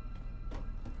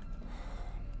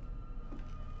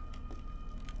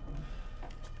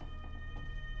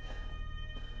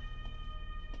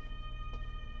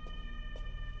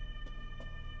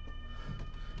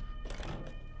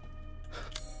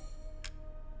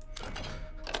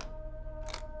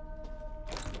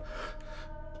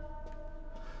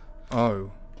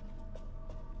 Oh.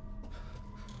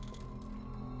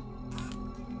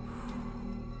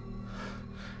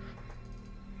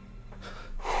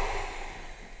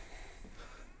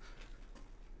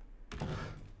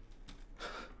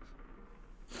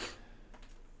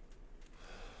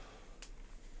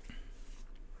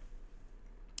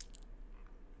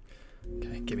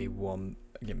 Okay, give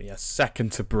me a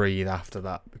second to breathe after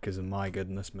that, because of my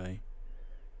goodness me.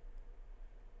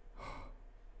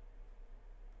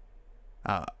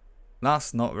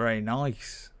 That's not very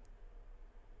nice.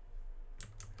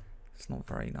 It's not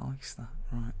very nice, that.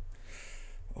 Right.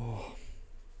 Oh.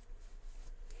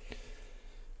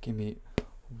 Give me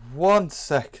 1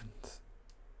 second.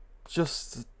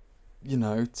 Just, you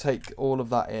know, take all of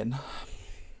that in.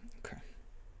 Okay.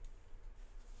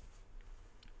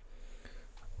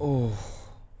 Oh.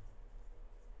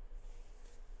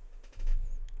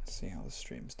 Let's see how the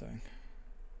stream's doing.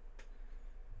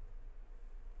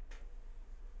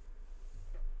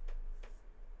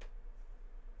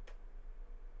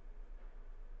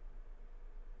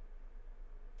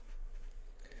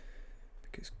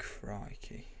 Because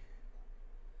crikey.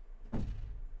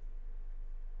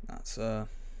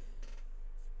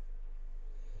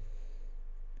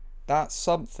 That's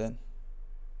something.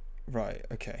 Right,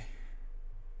 okay.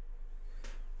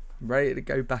 I'm ready to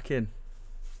go back in.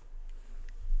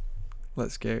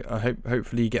 Let's go.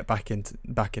 Hopefully you get back in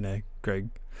here, Greg,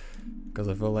 because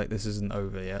I feel like this isn't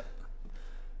over yet.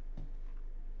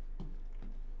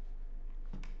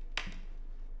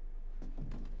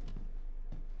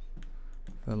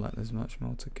 I feel like there's much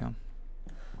more to come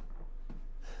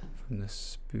from this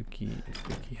spooky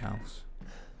house.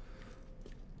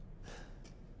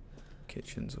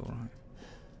 Kitchen's alright.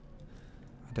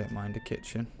 I don't mind a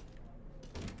kitchen.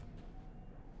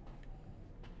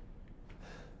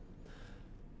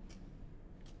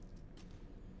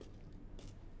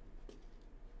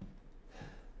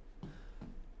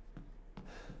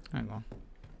 Hang on.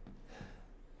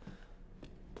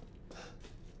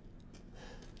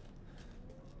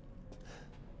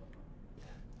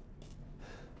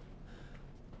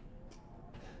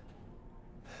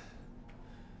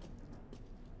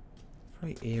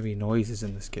 Very eerie noises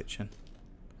in this kitchen.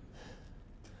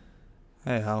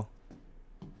 Hey, Hal.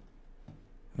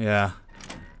 Yeah.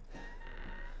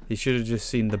 He should have just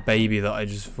seen the baby that I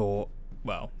just fought.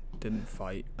 Well, didn't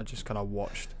fight. I just kind of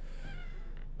watched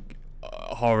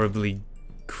horribly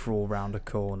crawl round a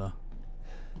corner.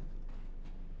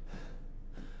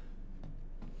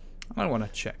 I don't want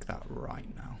to check that right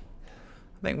now.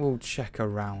 I think we'll check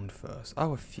around first.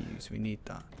 Oh, a fuse. We need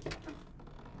that.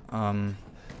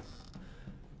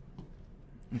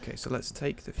 Okay, so let's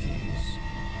take the fuse.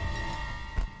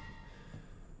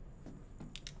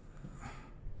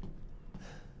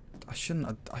 I shouldn't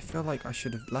have, I feel like I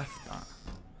should have left that.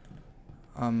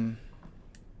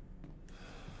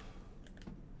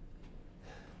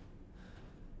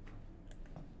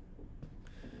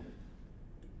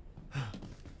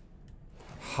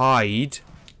 Hide.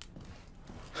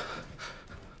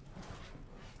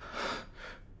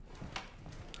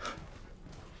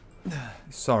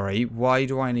 Sorry, why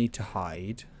do I need to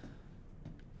hide?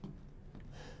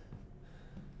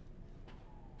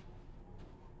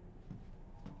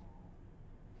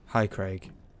 Hi,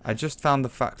 Craig. I just found the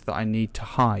fact that I need to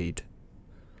hide.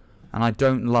 And I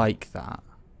don't like that.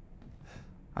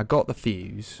 I got the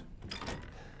fuse.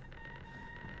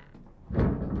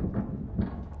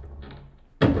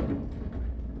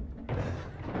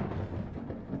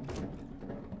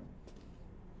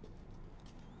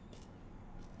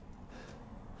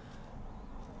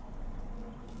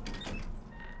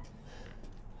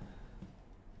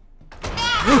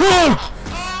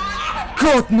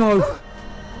 God, no!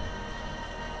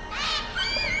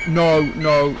 No,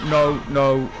 no, no,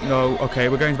 no, no. Okay,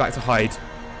 we're going back to hide.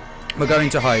 We're going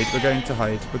to hide. We're going to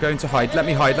hide. We're going to hide. Let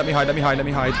me hide. Let me hide. Let me hide. Let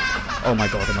me hide. Oh my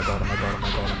god. Oh my god. Oh my god. Oh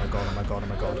my god. Oh my god. Oh my god. Oh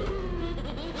my god.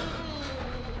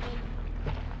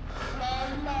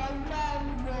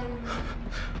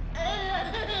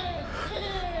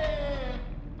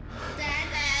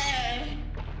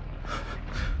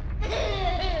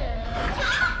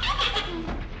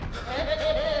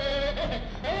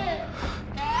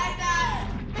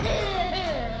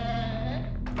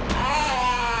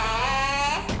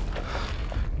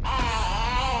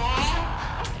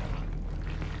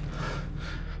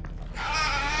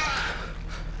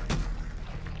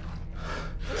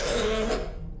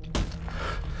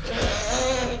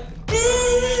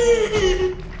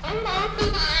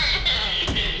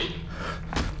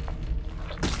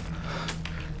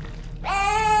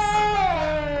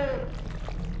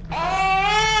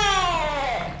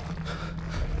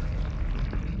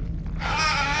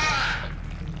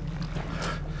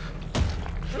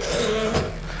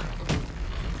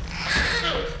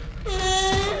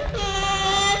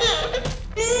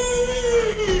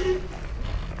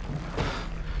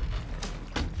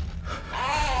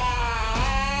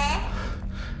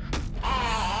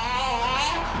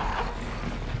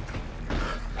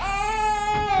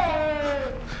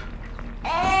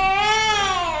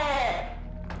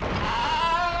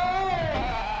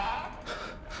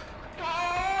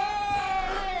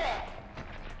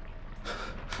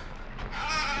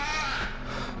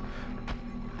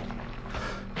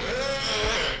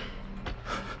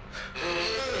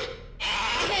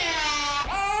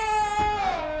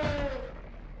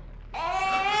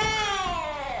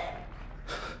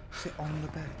 Sit on the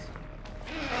bed.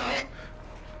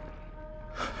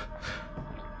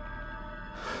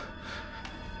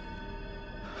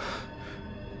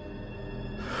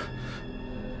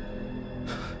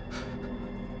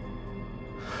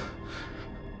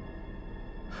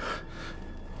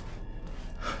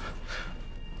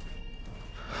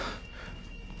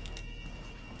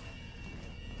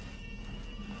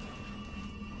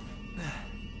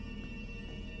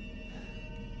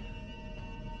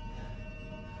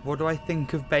 What do I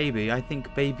think of Baby? I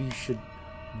think Baby should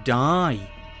die.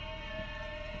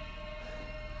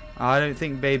 I don't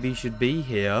think Baby should be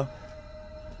here.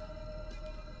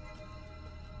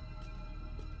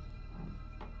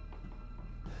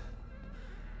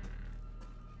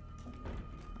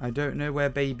 I don't know where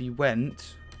Baby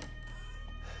went.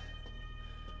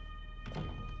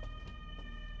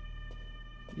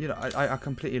 You know, I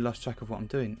completely lost track of what I'm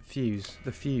doing. Fuse.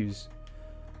 The fuse.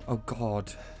 Oh,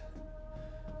 God.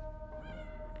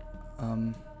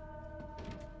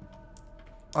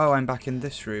 Oh, I'm back in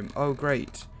this room. Oh,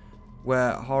 great.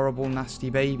 Where horrible, nasty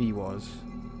Baby was.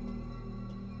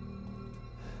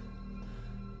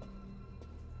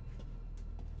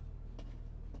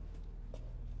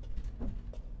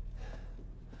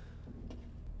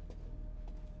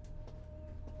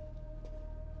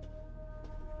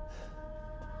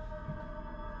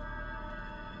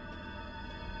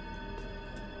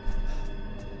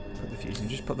 Put the fuse in.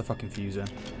 Just put the fucking fuse in.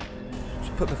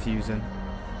 put the fuse in.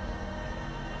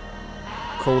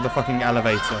 Call the fucking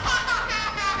elevator.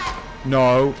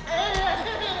 No.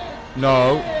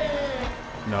 No.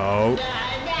 No.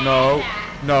 No.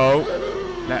 No.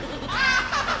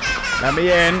 Let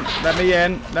me in. Let me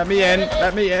in. Let me in.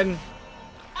 Let me in.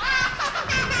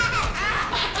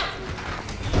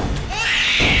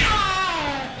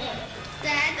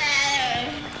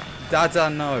 Dada,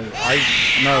 no.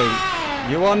 No.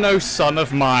 You are no son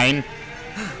of mine.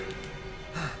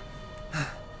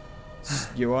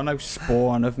 You are no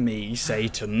spawn of me,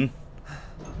 Satan.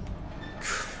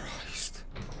 Christ.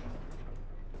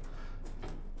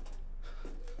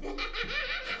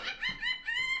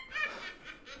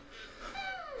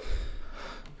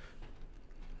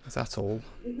 Is that all?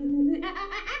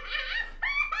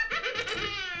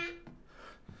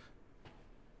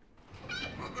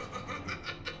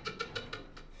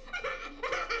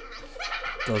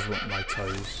 Does want my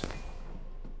toes.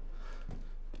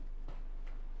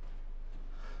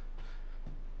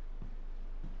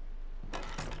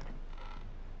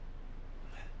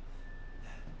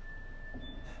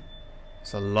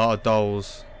 It's a lot of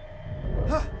dolls.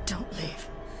 Don't leave.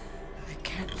 I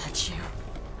can't let you.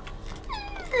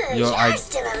 You're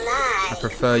still alive. I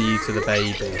prefer you to the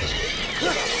baby.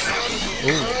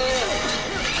 Ooh.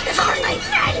 Before my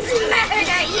friends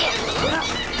murder you.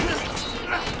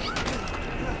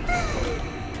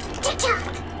 TikTok.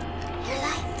 Your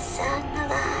life's on the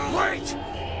line. Wait!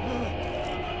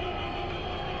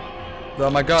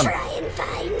 Got my gun. Try and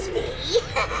find me.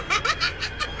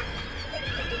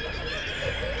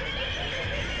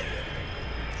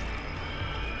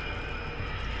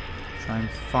 Try and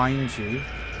find you.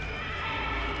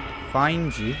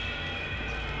 Find you.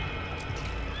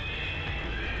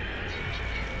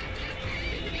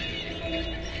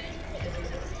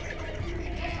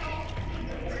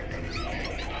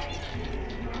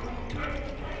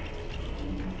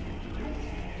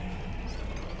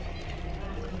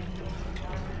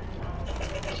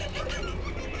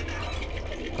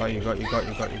 Got you, got you, got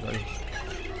you, got you, got you.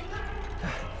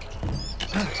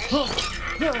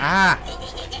 Ah!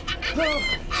 Everything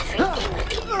would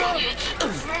be better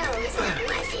if Rose wasn't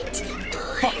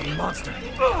born. Fucking monster!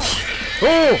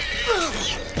 Oh!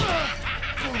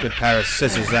 Good pair of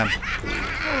scissors, then.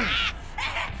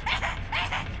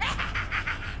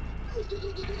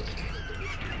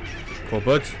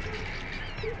 Cupboard.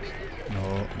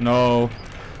 No, no,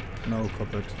 no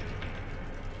cupboard.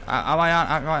 Am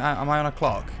I on a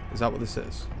clock? Is that what this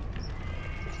is?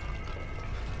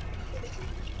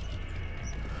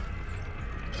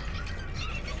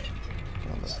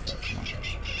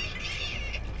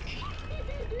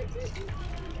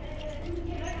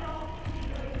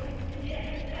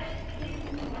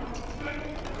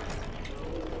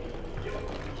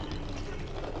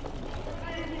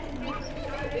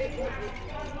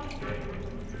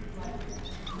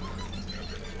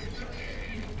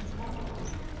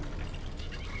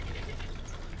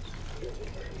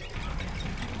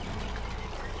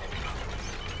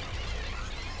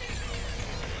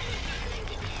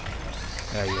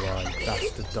 There you are, you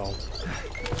bastard doll.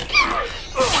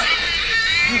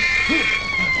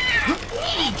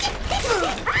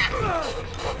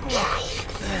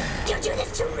 You do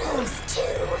this to Rose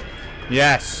too.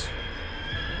 Yes.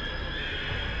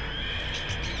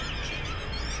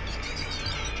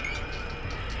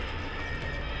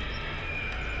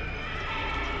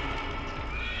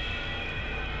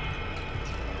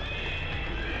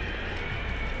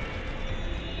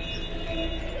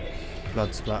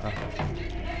 Blood splatter.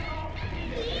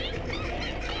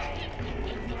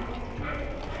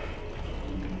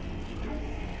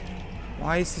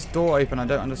 Why is this door open? I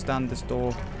don't understand this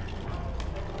door.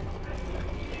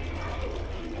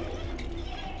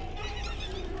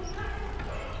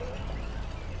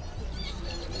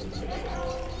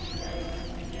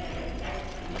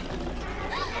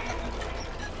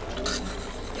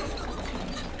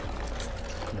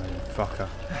 No, you fucker.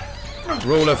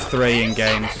 Rule of 3 in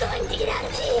games. I'm going to get out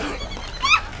of here.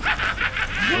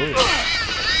 Ooh.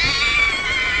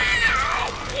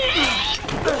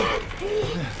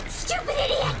 Stupid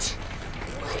idiot!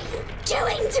 What are you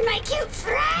doing to my cute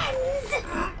friends?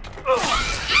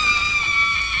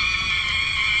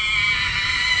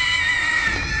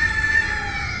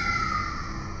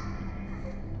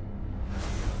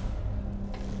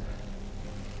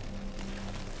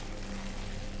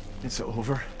 It's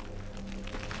over.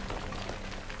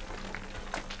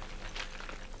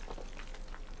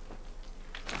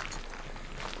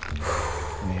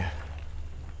 Yeah.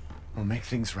 We'll make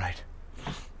things right.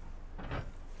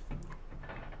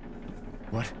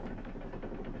 What?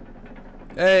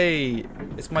 Hey,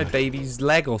 it's my baby's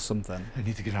leg or something. I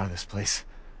need to get out of this place.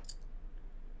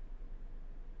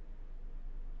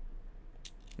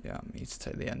 Yeah, I need to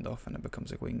take the end off and it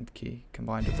becomes a winged key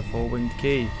combined with the 4-winged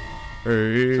key.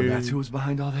 Hey. So that's who was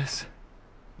behind all this?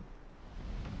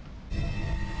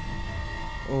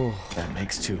 Oh, That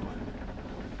makes 2.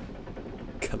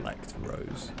 collect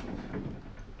Rose.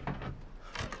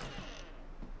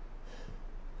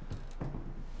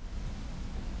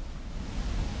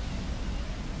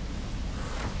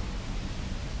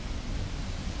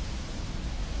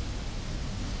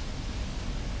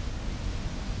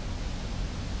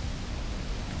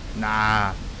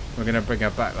 Nah, we're gonna bring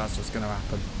her back. That's what's gonna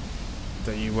happen.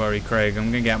 Don't you worry, Craig. I'm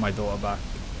gonna get my daughter back.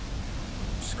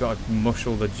 Just gotta mush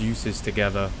all the juices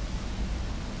together.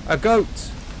 A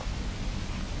goat!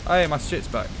 Hey, my shit's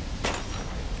back.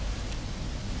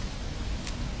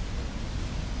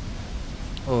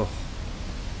 Oh.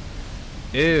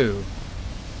 Ew.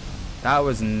 That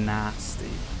was nasty.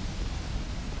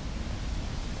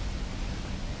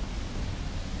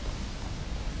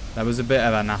 That was a bit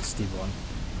of a nasty one.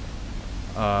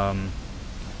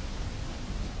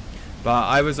 But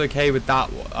I was okay with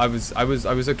that one. I was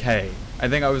okay. I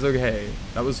think I was okay.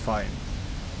 That was fine.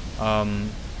 Now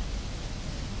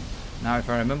if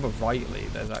I remember rightly,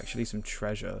 there's actually some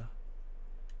treasure.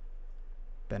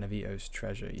 Benevito's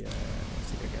treasure, yeah,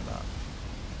 let's go get that.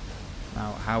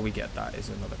 Now how we get that is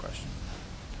another question.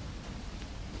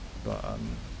 But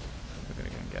we're gonna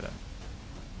go and get it.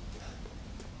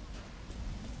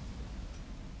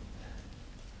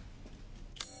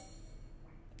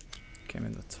 Came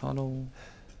in the tunnel.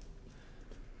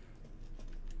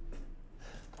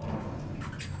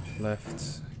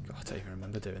 Left. God, I don't even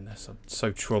remember doing this. I'm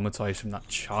so traumatized from that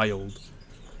child.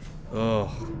 Ugh.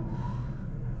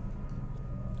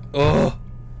 Ugh.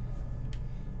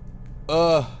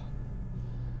 Ugh.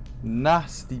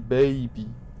 Nasty baby.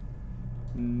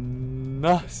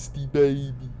 Nasty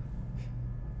baby.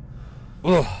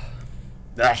 Ugh.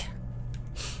 Ah.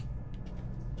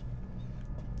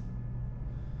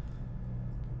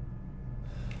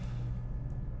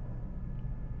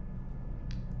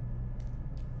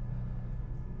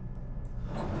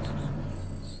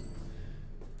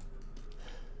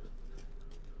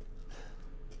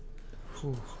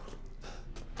 Whew.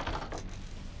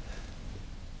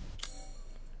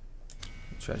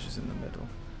 The treasure's in the middle.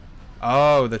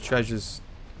 Oh, the treasure's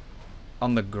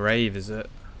on the grave, is it?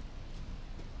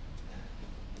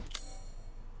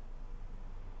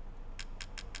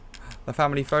 The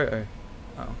family photo.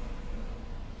 Oh.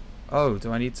 Oh,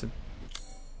 do I need to...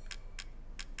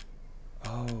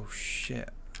 Oh, shit.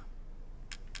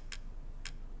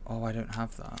 Oh, I don't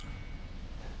have that.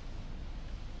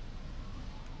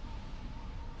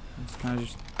 Can I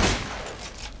just...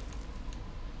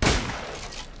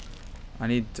 I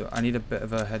need a bit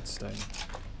of a headstone.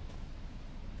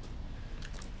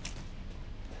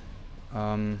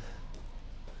 Oh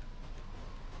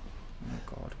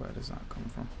god, where does that come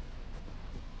from?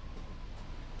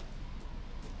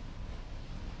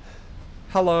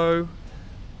 Hello.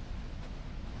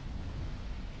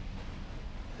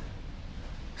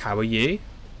 How are you?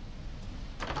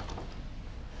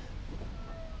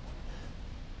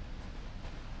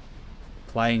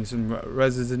 Playing some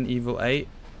Resident Evil 8.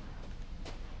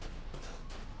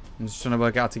 I'm just trying to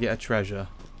work out how to get a treasure.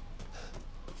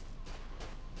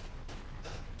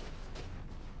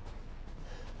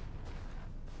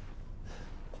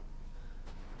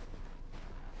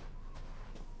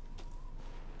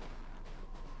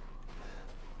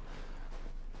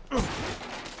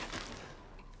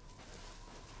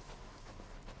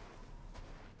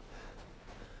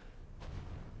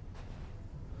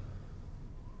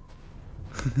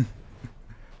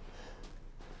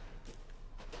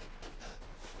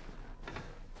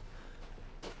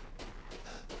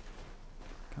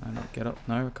 Can I not get up?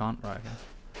 No, I can't. Right, okay.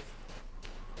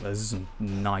 There's some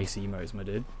nice emotes, my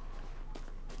dude.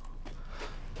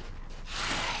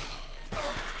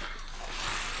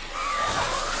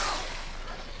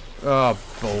 Oh,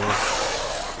 balls.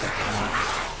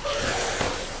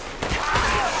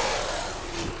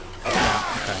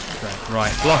 Okay,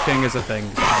 right. Blocking is a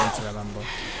thing. I need to remember.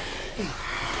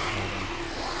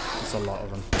 There's a lot of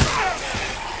them.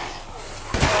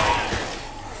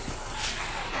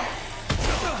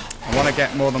 I want to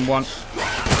get more than one.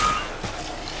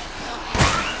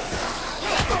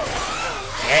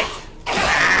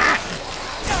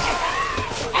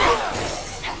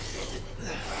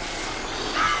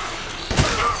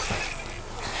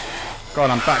 God,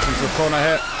 I'm back into the corner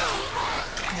here.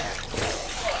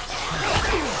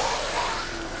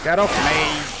 Get off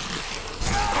me.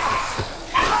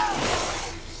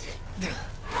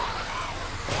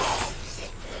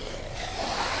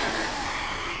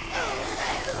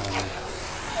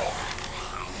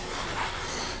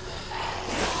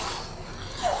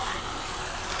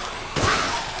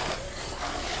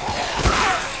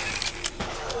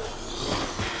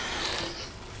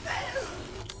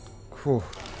 Whew.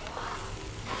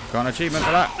 Got an achievement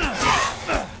for that.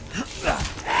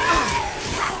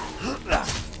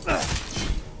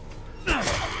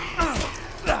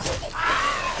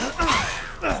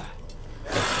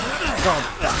 God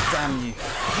damn you.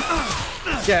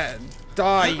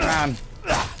 Die, man.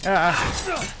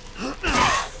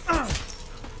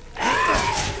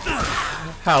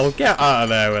 Hell, get out of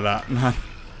there with that, man.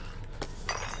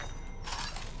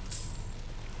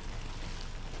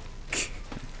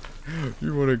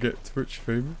 You want to get Twitch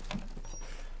famous?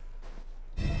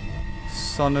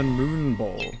 Sun and Moon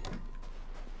Ball.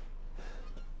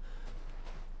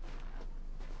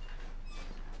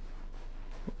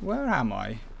 Where am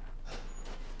I?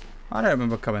 I don't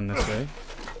remember coming this way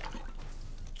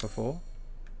before.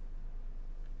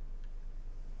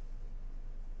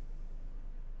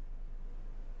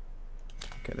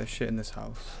 Okay, there's shit in this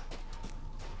house.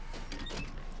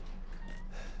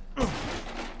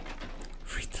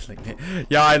 Read it.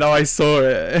 Yeah, I know, I saw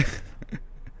it.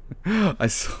 I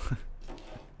saw it.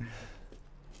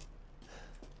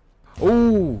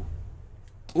 Ooh!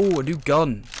 Ooh, a new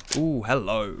gun. Ooh,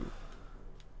 hello.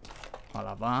 I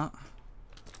love that.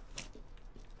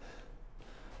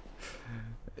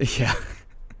 Yeah.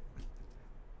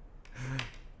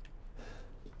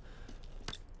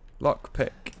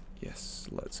 Lockpick. Yes,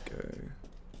 let's go.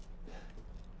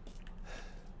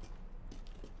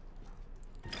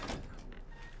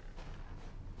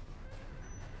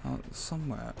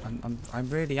 Somewhere. I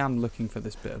really am looking for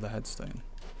this bit of the headstone.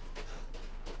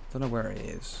 Don't know where it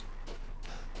is.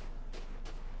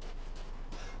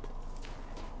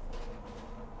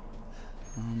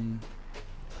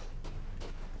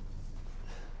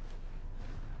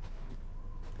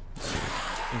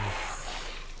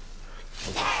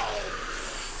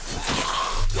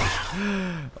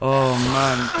 Oh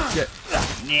man, get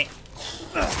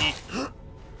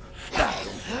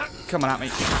come on at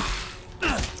me.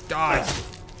 Die.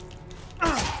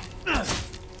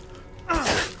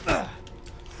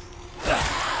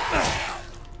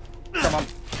 Come on.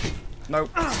 Nope.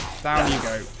 Down you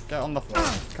go. Get on the floor.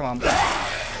 Come on.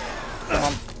 Come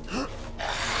on.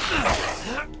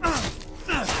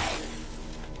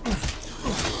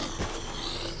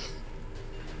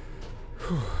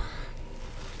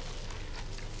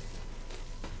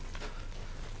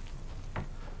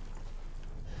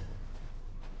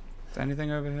 Is there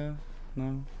anything over here?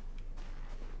 No.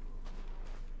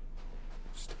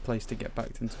 Just a place to get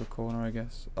backed into a corner, I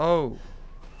guess. Oh!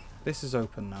 This is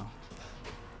open now.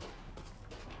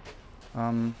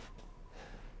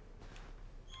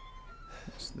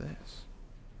 What's this?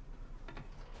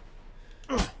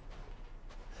 That's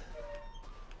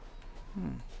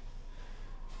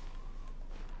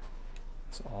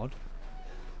odd.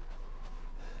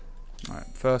 Alright,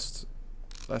 first,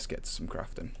 let's get to some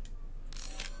crafting.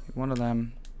 One of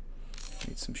them.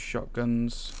 Need some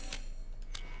shotguns.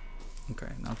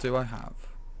 Okay, now do I have?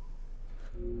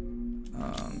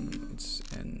 It's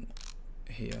in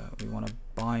here. We want to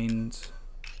bind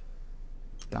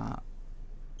that.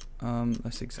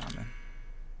 Let's examine.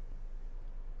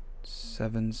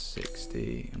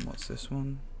 760, and what's this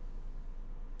one?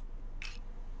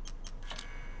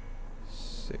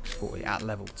 640 at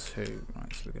level 2.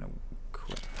 Right, so we're gonna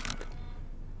equip that.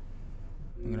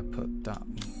 I'm gonna put that.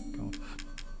 God.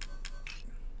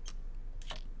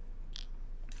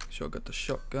 Got the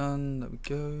shotgun. There we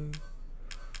go.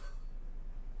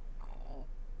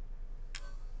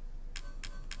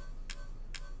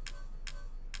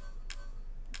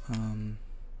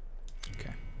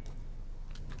 Okay.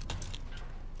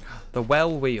 The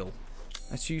well wheel.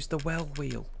 Let's use the well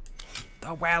wheel.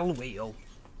 The well wheel.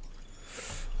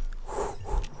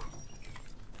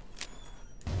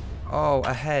 Oh,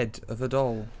 a head of a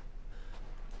doll.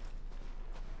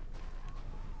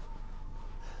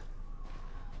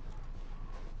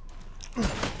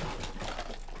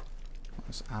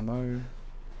 There's ammo.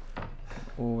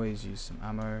 Always use some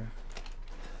ammo.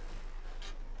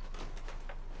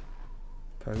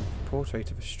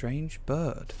 Portrait of a strange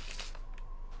bird.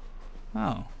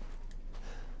 Oh.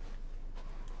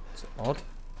 It's odd.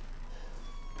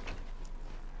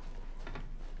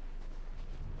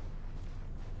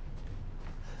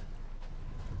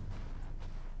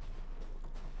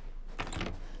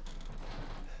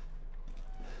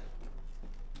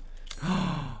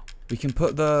 We can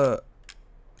put the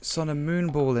sun and moon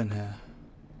ball in here.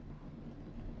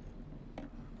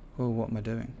 Oh, what am I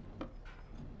doing?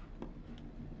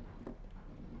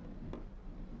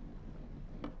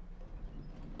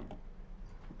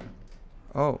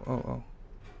 Oh.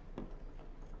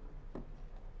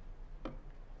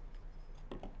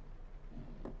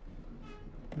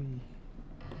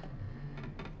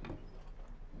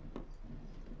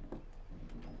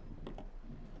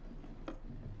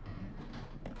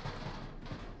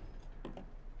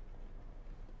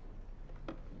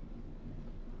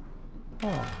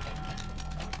 Oh.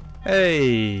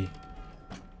 Hey.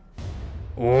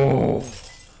 Oh.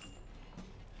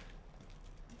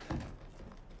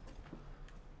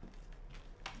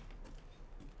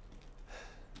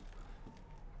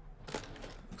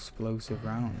 Explosive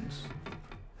rounds.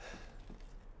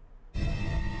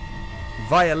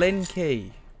 Violin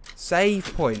key.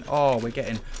 Save point. Oh, we're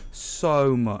getting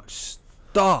so much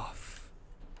stuff.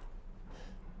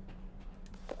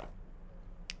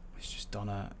 It's just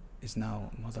Donna is now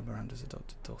Mother Miranda's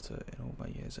adopted daughter. In all my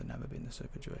years, I've never been this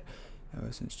overjoyed.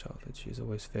 Ever since childhood, she has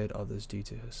always feared others due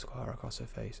to her scar across her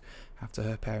face. After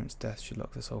her parents' death, she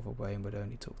locked herself away and would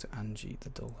only talk to Angie, the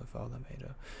doll her father made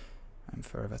her. I'm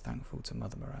forever thankful to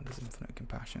Mother Miranda's infinite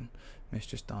compassion.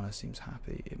 Mistress Donna seems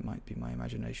happy. It might be my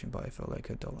imagination, but I feel like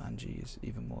her doll Angie is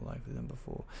even more lively than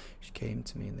before. She came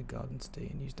to me in the garden today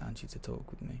and used Angie to talk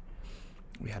with me.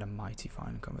 We had a mighty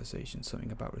fine conversation,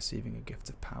 something about receiving a gift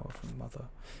of power from Mother.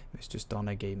 Mistress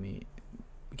Donna gave me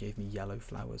yellow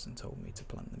flowers and told me to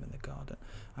plant them in the garden.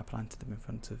 I planted them in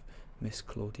front of Miss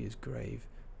Claudia's grave.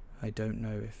 I don't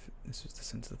know if this was the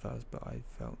sense of the flowers, but I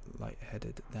felt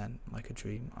light-headed then, like a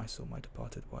dream. I saw my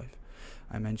departed wife.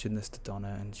 I mentioned this to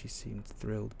Donna, and she seemed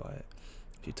thrilled by it.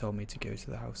 She told me to go to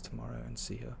the house tomorrow and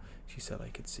see her. She said I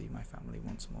could see my family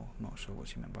once more. Not sure what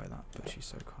she meant by that, but she's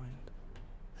so kind.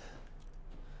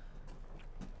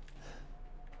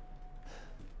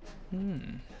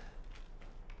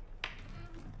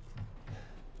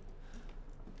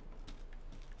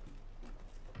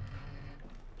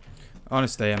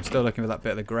 Honestly, I'm still looking for that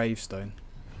bit of the gravestone.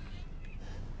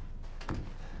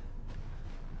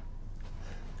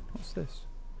 What's this?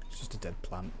 It's just a dead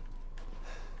plant.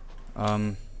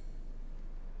 Okay,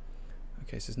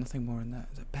 so there's nothing more in there.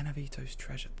 Is it Benevito's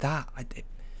treasure? That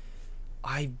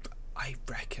I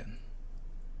reckon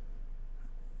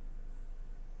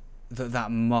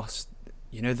that must,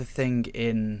 you know, the thing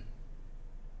in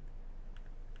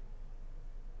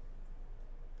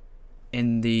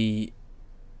the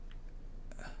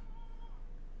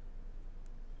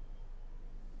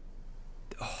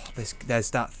there's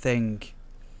that thing,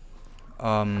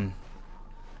 that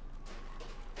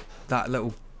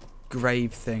little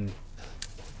grave thing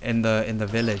in the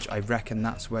village. I reckon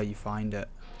that's where you find it.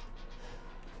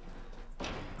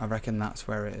 I reckon that's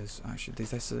where it is. Actually,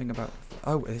 there's something about,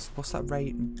 oh, what's that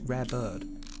rare bird?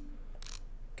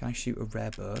 Can I shoot a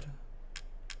rare bird?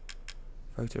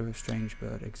 Photo of a strange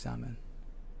bird. Examine.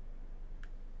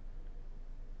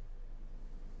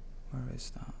 Where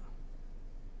is that?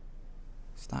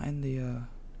 Is that in the,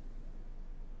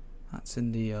 that's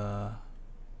in the,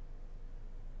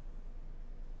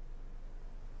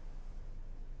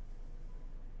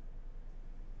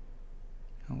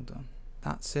 hold on.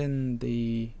 That's in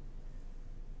the,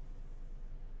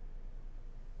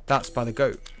 that's by the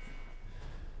goat.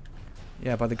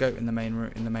 Yeah, by the goat in the main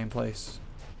route, in the main place.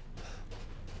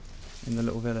 In the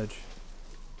little village.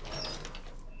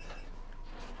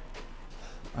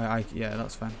 Yeah,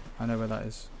 that's fine. I know where that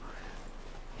is.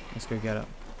 Let's go get it.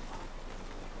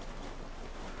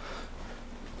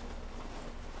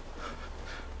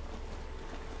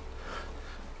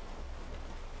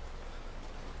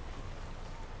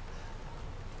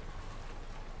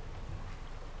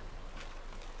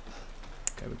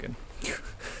 Okay, we're good.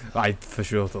 I for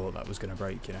sure thought that was going to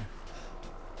break, you know.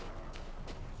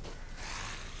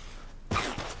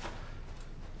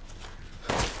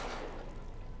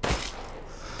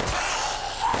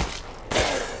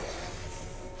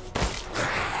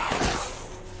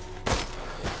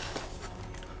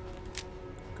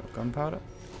 Gunpowder.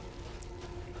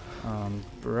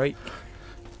 Break.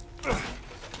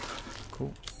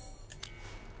 Cool.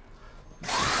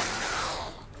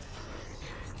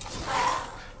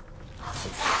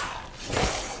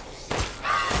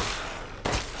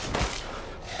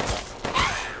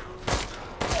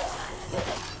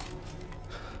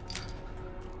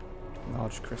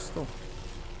 Large crystal.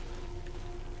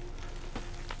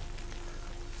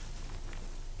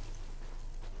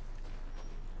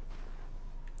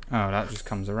 Oh, that just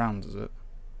comes around, does it?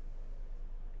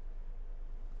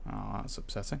 Oh, that's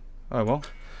upsetting. Oh well.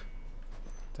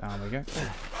 Down we go.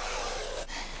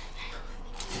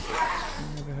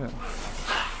 Over here.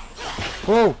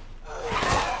 Whoa!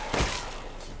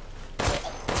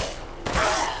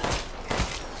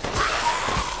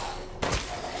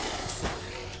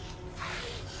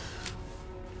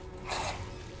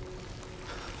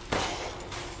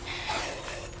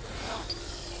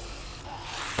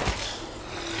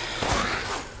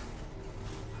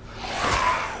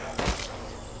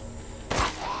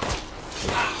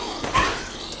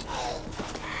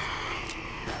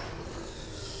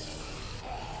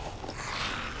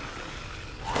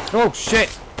 Oh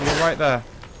shit! You're right there.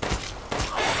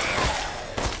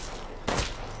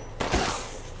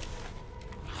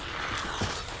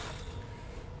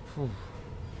 Whew.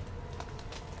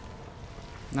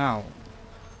 Now,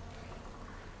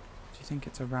 do you think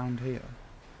it's around here?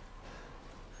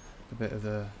 A bit of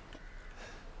a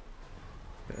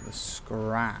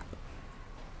scrap.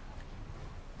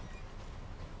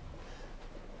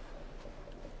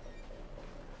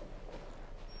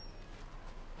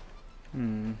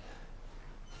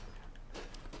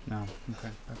 No. Okay.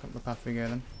 Back up the path we go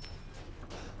then.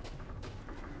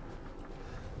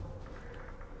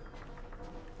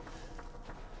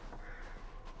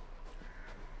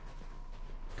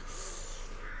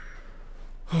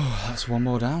 Oh, that's one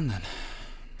more down then.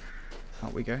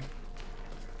 Out we go.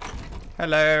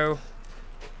 Hello.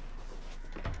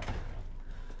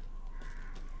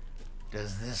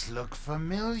 Does this look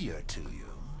familiar to you?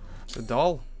 It's a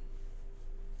doll.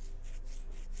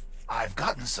 I've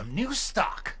gotten some new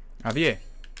stock. Have you?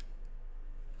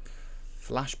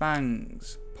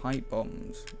 Flashbangs, pipe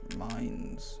bombs,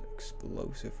 mines,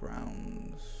 explosive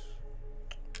rounds.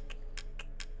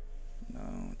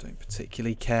 No, don't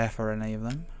particularly care for any of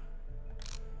them.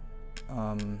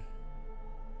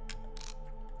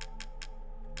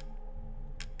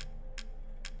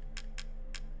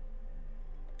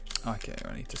 Okay,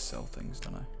 I need to sell things,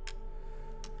 don't I?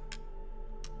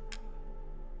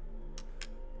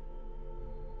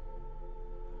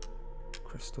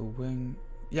 Crystal wing.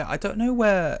 Yeah, I don't know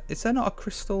where. Is there not a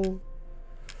crystal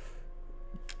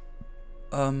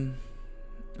of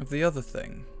the other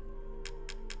thing?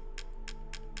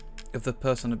 Of the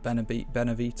person at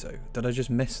Benevito. Did I just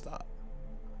miss that?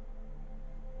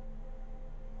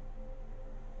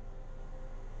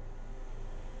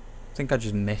 I think I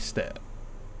just missed it.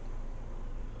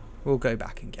 We'll go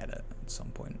back and get it at some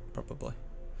point, probably.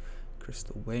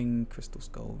 Crystal wing, crystal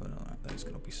skull, and all that. Those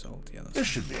gonna be sold. Yeah, This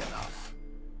should be enough.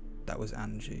 that was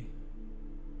Angie.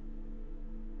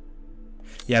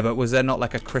 Yeah, but was there not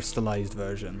like a crystallized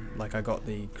version? Like I got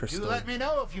the crystal. You let me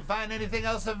know if you find anything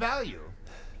else of value.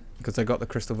 Because I got the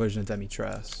crystal version of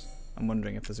Demitress. I'm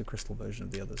wondering if there's a crystal version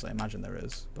of the others. I imagine there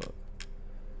is, but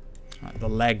right, the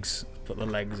legs. Put the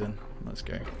legs in. Let's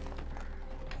go.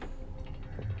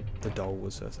 The doll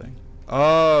was her thing.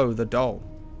 Oh, the doll.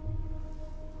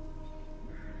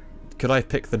 Could I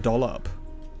pick the doll up?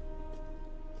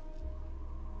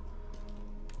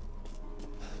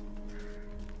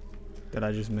 Did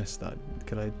I just miss that?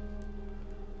 Could I?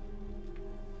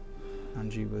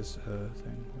 Angie was her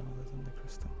thing rather than the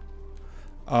crystal.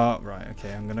 Oh, right,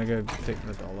 okay. I'm gonna go pick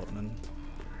the doll up then.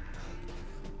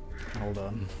 Hold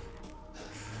on.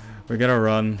 We're gonna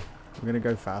run. We're gonna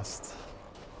go fast.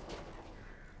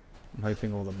 I'm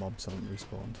hoping all the mobs haven't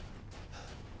respawned.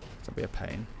 That'll be a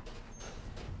pain.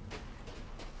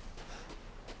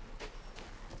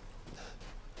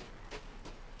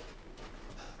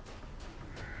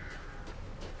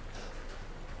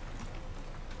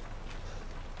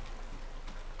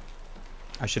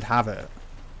 I should have it.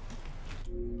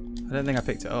 I don't think I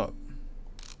picked it up.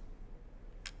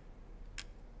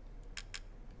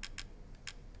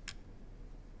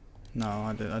 No,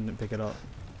 I didn't pick it up.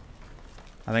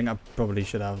 I think I probably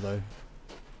should have though.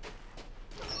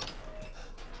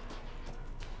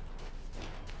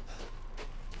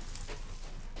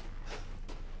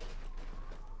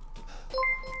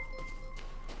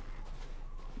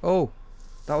 Oh,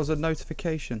 that was a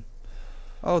notification.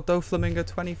 Oh,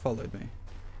 Doflamingo20 followed me.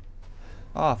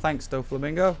 Ah, oh, thanks,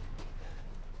 Doflamingo.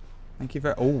 Thank you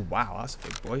very. Oh, wow, that's a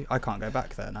big boy. I can't go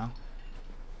back there now.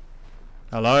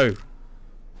 Hello.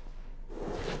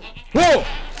 Whoa!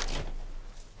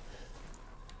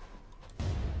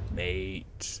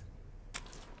 Mate.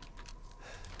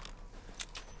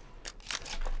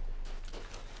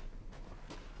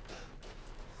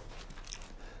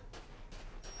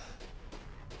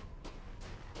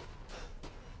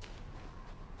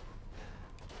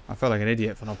 I feel like an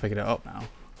idiot for not picking it up now.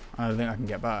 I don't think I can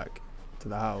get back to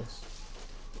the house.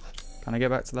 Can I get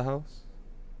back to the house?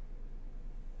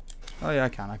 Oh yeah, I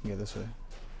can. I can get this way.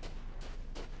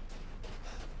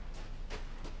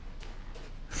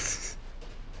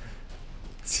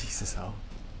 Jesus hell.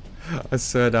 I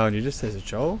swear down, you just says a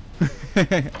troll.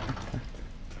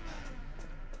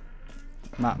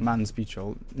 Man's be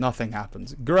troll. Nothing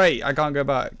happens. Great, I can't go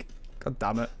back. God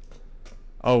damn it.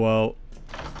 Oh well.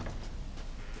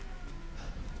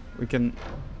 We can...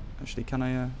 Actually, can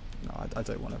I... No, I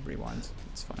don't want to rewind.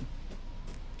 It's fine.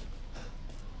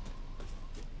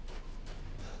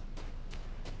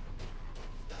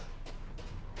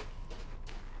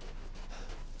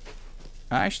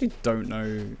 I actually don't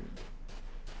know...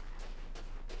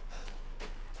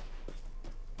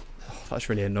 That's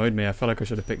really annoyed me. I feel like I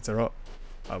should have picked her up.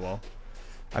 Oh well.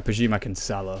 I presume I can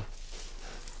sell her.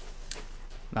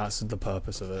 That's the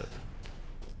purpose of it.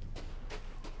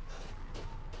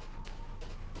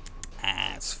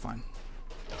 Ah, it's fine.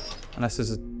 Unless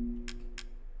there's a...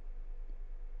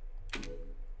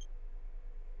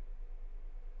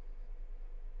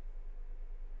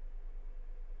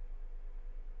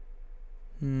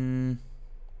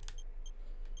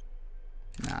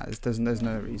 Nah, there's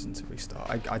no reason to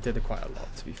restart. I did it quite a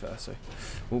lot, to be fair, so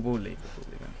we'll leave it. We'll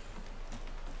leave it.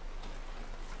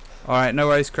 Alright, no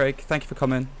worries, Craig. Thank you for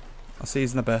coming. I'll see you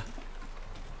in a bit.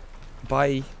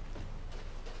 Bye.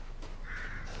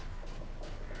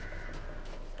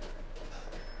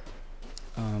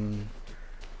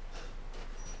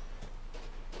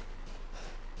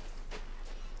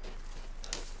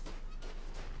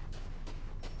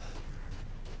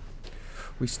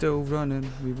 We still running,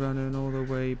 we running all the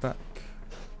way back.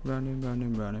 Running.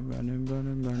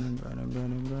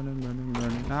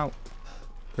 Now.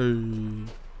 Hey,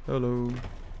 hello.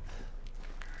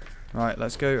 Right,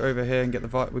 let's go over here and get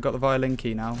the we got the violin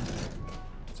key now,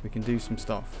 so we can do some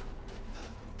stuff.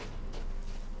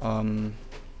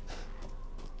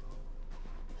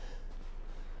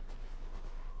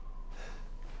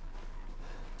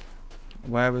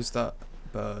 Where was that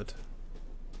bird?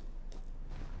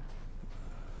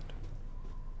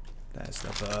 There's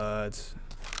the bird.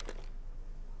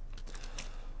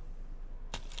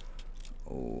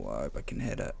 Oh, I hope I can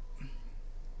hit it.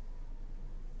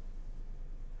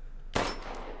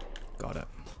 Got it.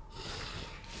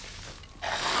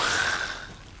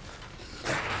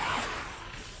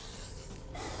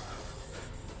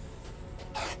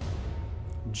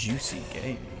 Juicy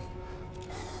game.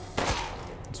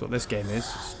 That's what this game is.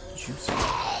 It's juicy.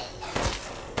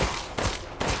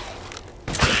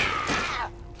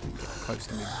 Close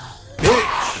to me.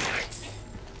 Bitch!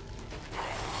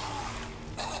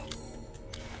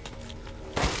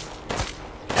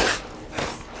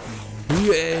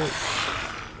 Bitch!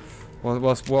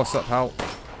 What's up, Hal?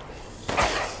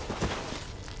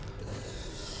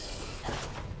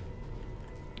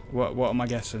 What am I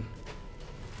guessing?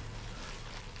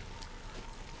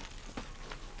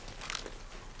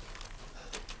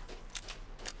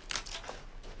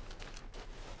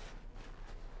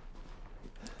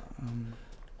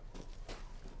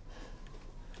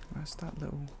 Where's that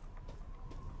little...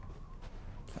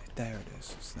 Like, there it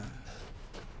is. It's there.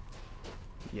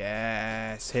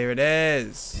 Yes, here it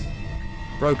is.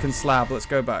 Broken slab. Let's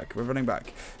go back. We're running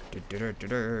back. I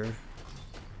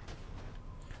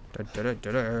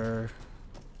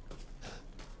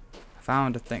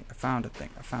found a thing.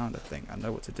 I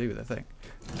know what to do with the thing.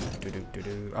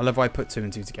 I love how I put 2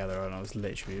 and 2 together and I was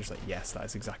literally just like, yes, that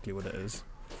is exactly what it is.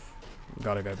 We've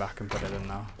got to go back and put it in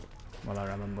now. While I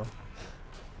remember.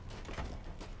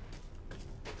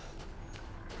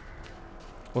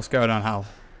 What's going on, Hal?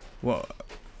 What?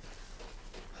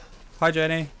 Hi,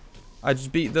 Jenny. I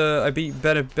just beat the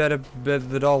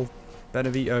doll,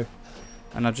 Benevito,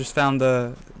 and I just found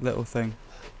the little thing.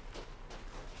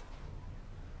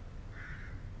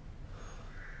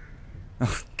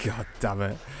 Oh god damn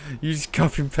it! You just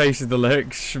copy and pasted the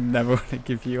lyrics from Never Wanna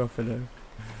Give You Up in it.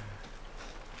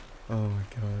 Oh my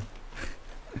god.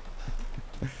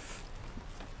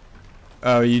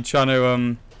 Oh, are you trying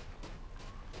to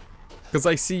because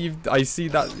I see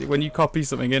that when you copy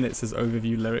something in, it says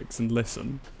overview lyrics and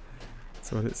listen.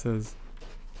 That's what it says.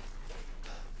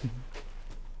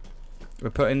 We're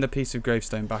putting the piece of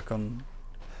gravestone back on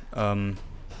the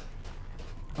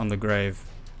grave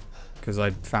because I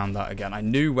found that again. I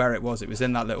knew where it was. It was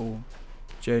in that little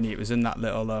journey. It was in that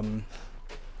little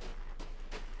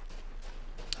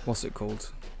what's it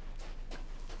called?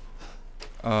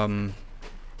 You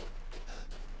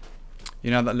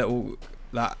know that little.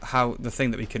 The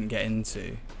thing that we couldn't get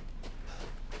into.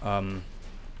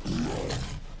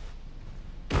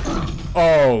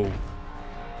 Oh.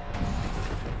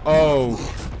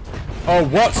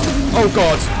 What? Oh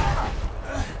god.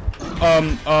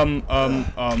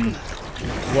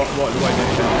 What do I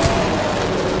do?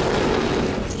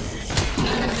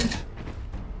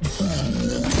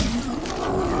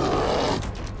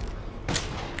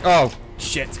 Oh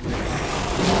shit.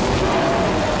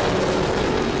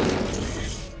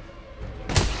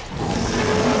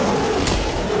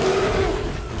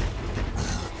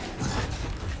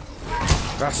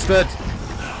 Bastard!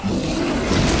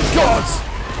 God!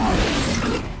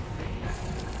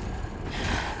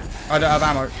 I don't have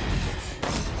ammo.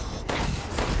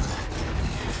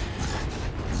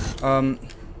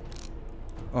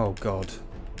 Oh god.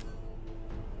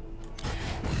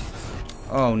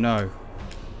 Oh no.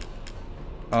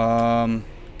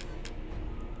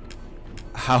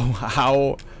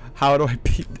 How do I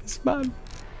beat this man?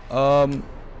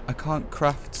 I can't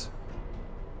craft.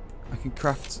 I can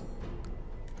craft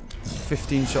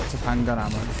 15 shots of handgun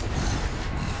ammo.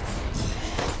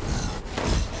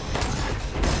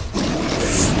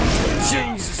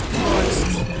 Jesus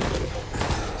Christ!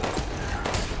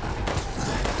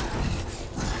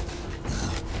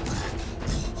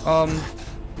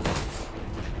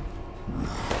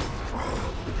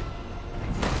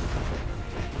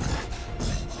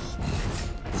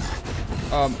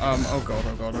 Oh god,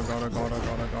 oh god, oh god, oh god, oh god, oh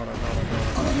god, oh god, oh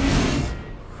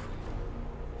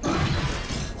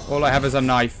god. All I have is a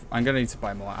knife. I'm gonna need to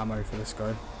buy more ammo for this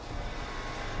guy.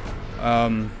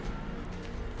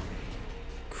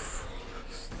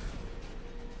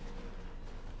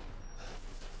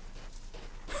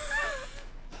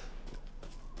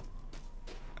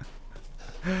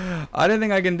 I don't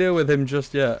think I can deal with him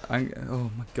just yet.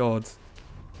 Oh my god.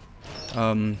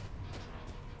 Time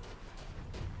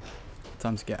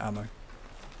to get ammo.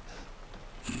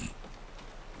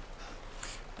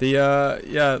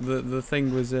 The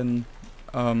thing was in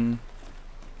oh my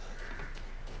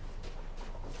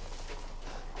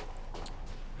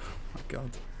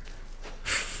god.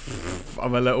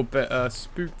 I'm a little bit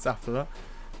spooked after that.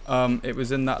 It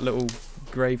was in that little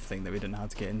grave thing that we didn't know how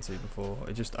to get into before.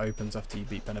 It just opens after you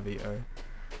beat Benevito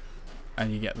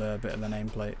and you get the bit of the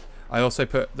nameplate. I also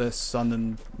put the sun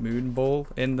and moon ball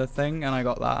in the thing and I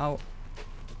got that out.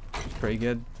 It's pretty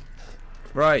good.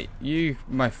 Right, you,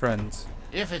 my friend.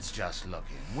 If it's just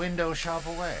looking, window shop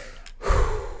away.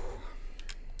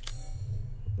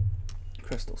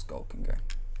 Crystal Skull can go.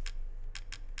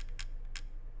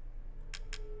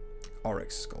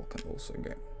 Oryx Skull can also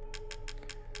go.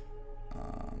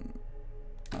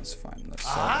 That's fine. Let's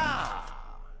sell them.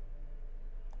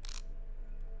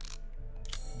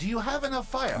 Do you have enough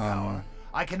firepower?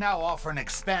 I can now offer an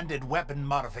expanded weapon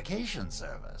modification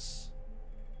service.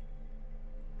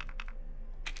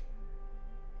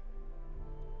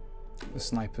 The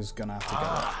sniper's gonna have to go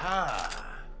up.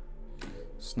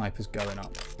 Sniper's going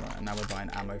up. Right, and now we're buying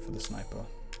ammo for the sniper.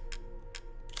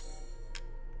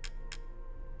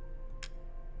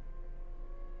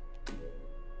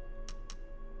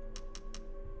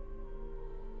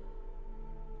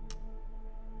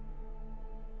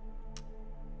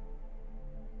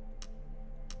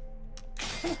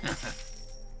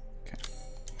 Okay.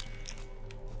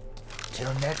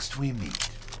 Till next we meet.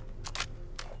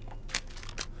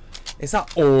 Is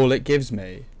that all it gives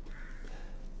me?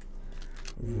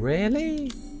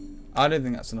 Really? I don't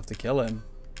think that's enough to kill him.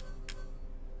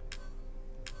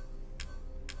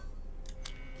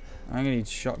 I'm gonna need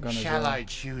shotgun as well. Shall I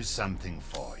choose something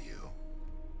for you?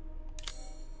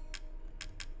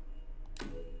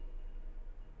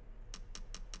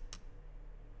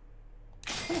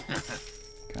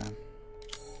 Okay.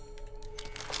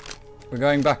 We're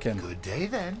going back in. Good day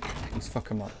then. Let's fuck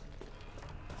him up.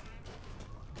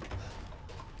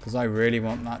 Because I really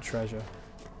want that treasure.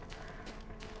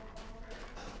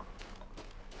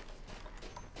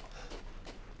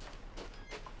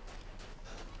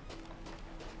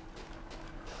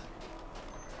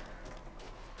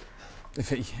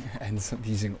 If it ends up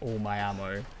using all my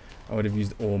ammo, I would have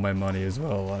used all my money as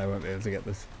well, and I won't be able to get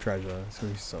this treasure. It's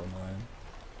going to be so annoying.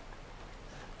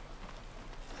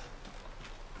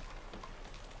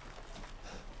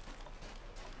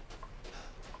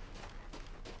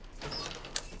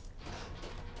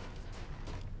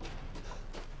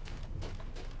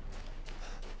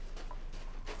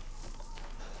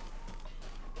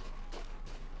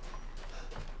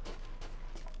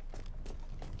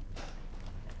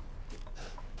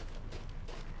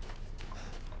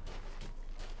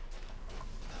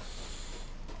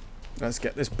 Let's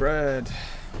get this bread.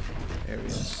 Here he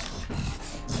is.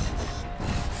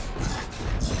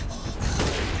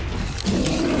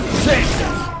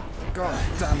 God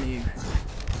damn you.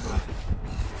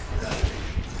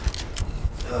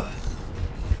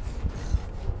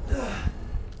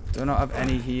 Do not have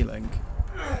any healing.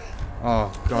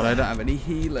 Oh god, I don't have any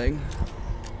healing.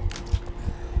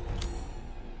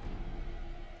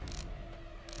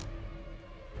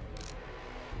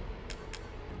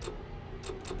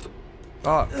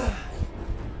 Oh.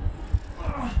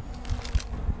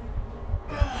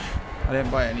 I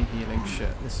didn't buy any healing shit.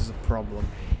 This is a problem.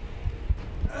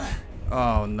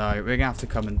 Oh no, we're gonna have to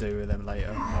come and do with him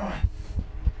later.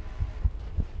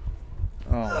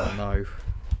 Oh no.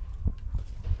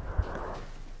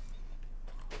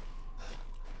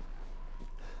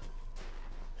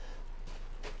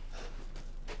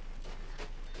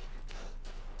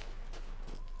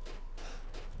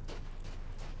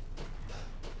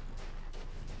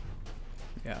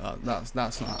 Yeah, that's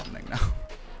not happening now.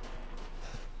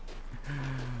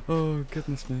 Oh,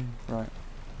 goodness me. Right.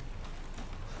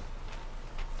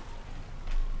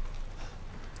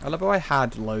 I love how I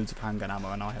had loads of handgun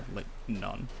ammo and I have, like,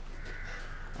 none.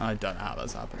 I don't know how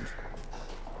that's happened.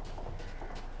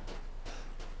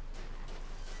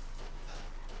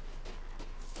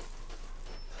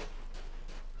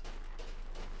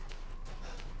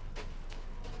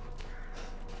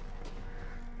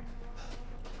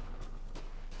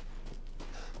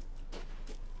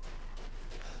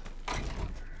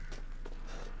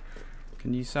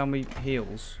 Can you sell me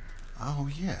heals? Oh,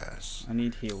 yes. I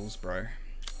need heals, bro.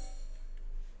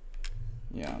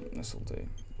 Yeah, this'll do.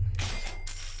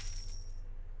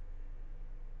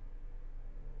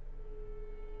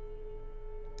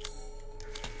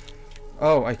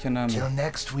 Oh, I can, Till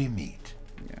next we meet.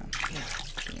 yeah.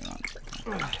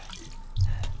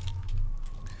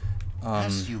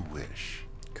 As you wish.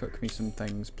 Cook me some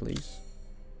things, please.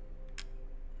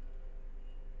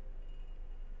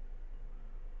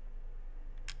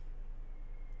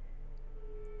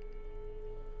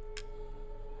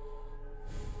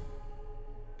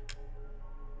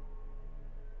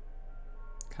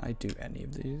 Can I do any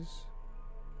of these?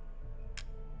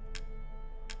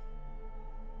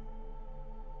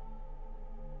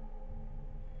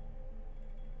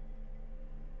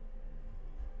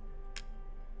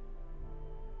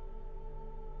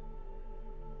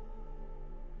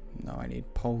 No, I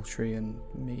need poultry and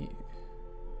meat.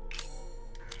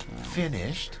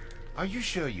 Finished? Are you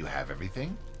sure you have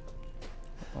everything?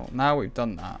 Well, now we've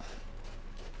done that,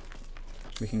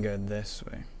 we can go this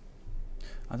way.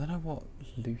 I don't know what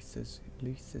Luther's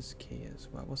key is.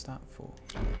 What was that for?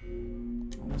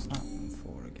 What was that one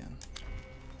for again?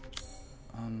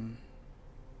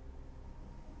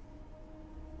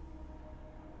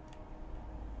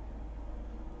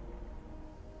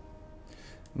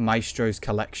 Maestro's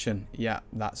collection. Yeah,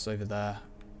 that's over there.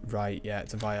 Right, yeah,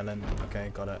 it's a violin.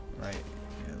 Okay, got it. Right.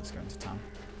 Yeah, let's go into town.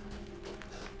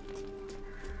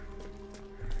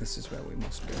 This is where we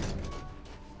must go.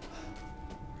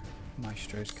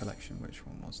 Maestro's collection, which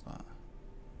one was that?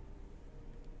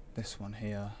 This one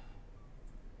here.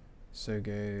 So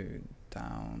go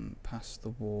down past the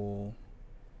wall.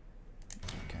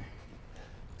 Okay.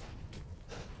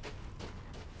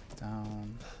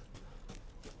 Down.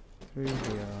 Through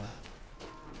here.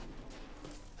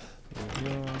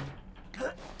 Through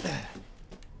here.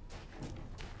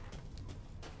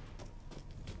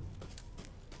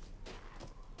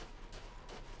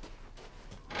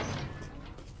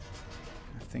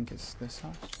 I think it's this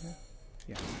house, yeah?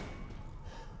 Yeah.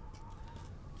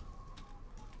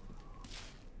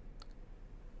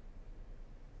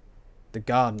 The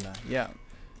gardener, yeah.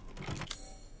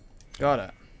 Got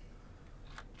it.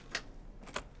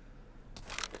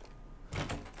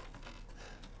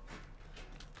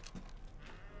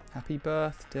 Happy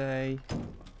birthday.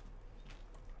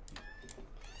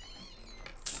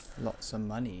 Lots of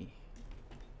money.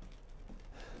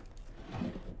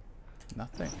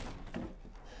 Nothing.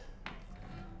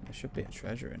 There should be a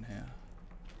treasure in here.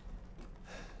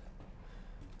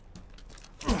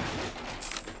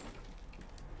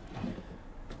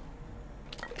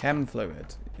 Chem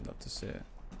fluid. You'd love to see it.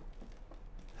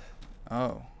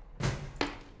 Oh.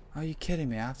 Are you kidding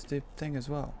me? I have to do the thing as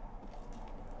well.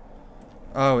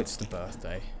 Oh, it's the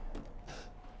birthday.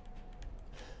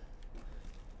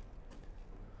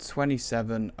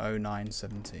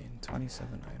 270917.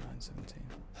 270917.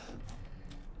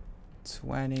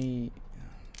 27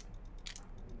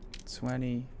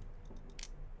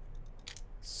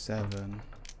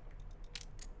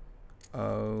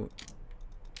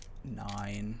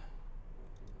 09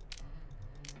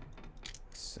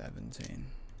 17.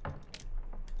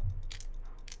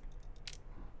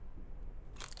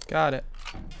 Got it.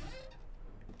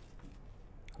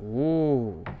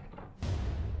 Ooh.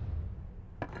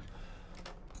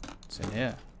 What's in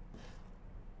here?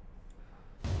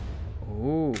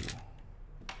 Ooh.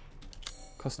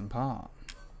 Custom part.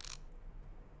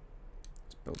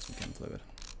 Let's build some chem fluid.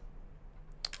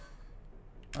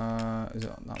 Is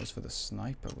it, that was for the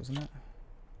sniper, wasn't it?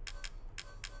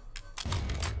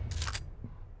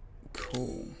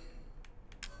 Cool.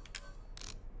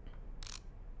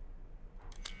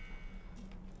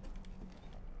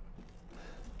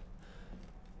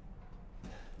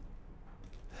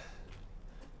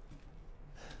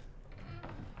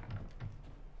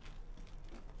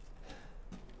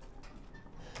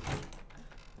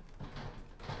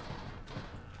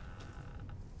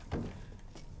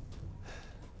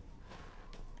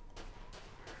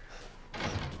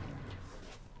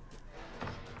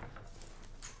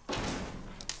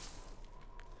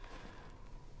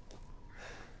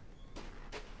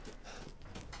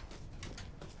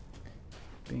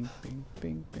 bing, bing,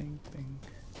 bing, bing, bing,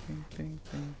 bing, bing,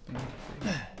 bing, bing,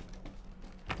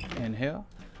 bing. In here.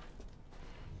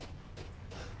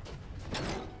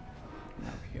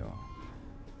 Now here.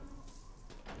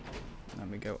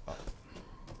 Then we go up.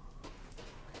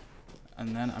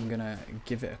 And then I'm gonna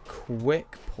give it a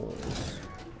quick pause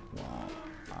while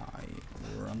I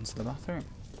run to the bathroom.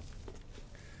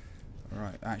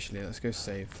 Right, actually, let's go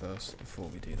save first before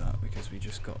we do that, because we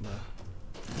just got the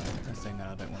thing and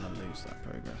I don't want to lose that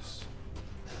progress.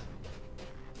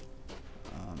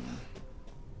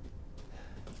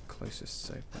 Closest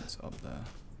save point's up there.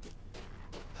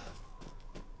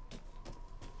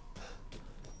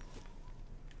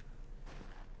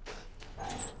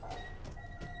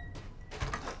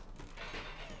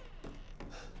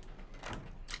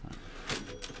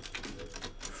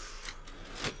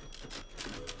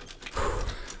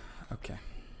 Okay.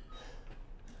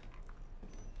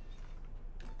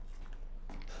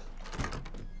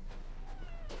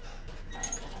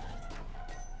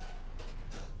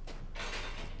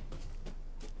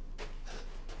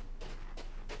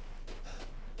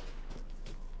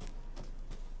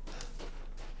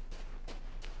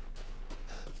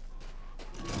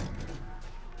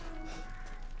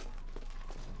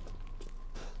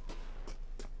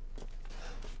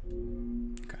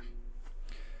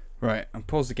 Right, I'll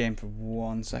pause the game for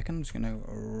 1 second. I'm just going to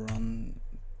run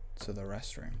to the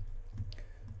restroom.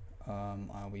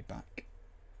 I'll be back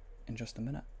in just a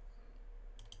minute.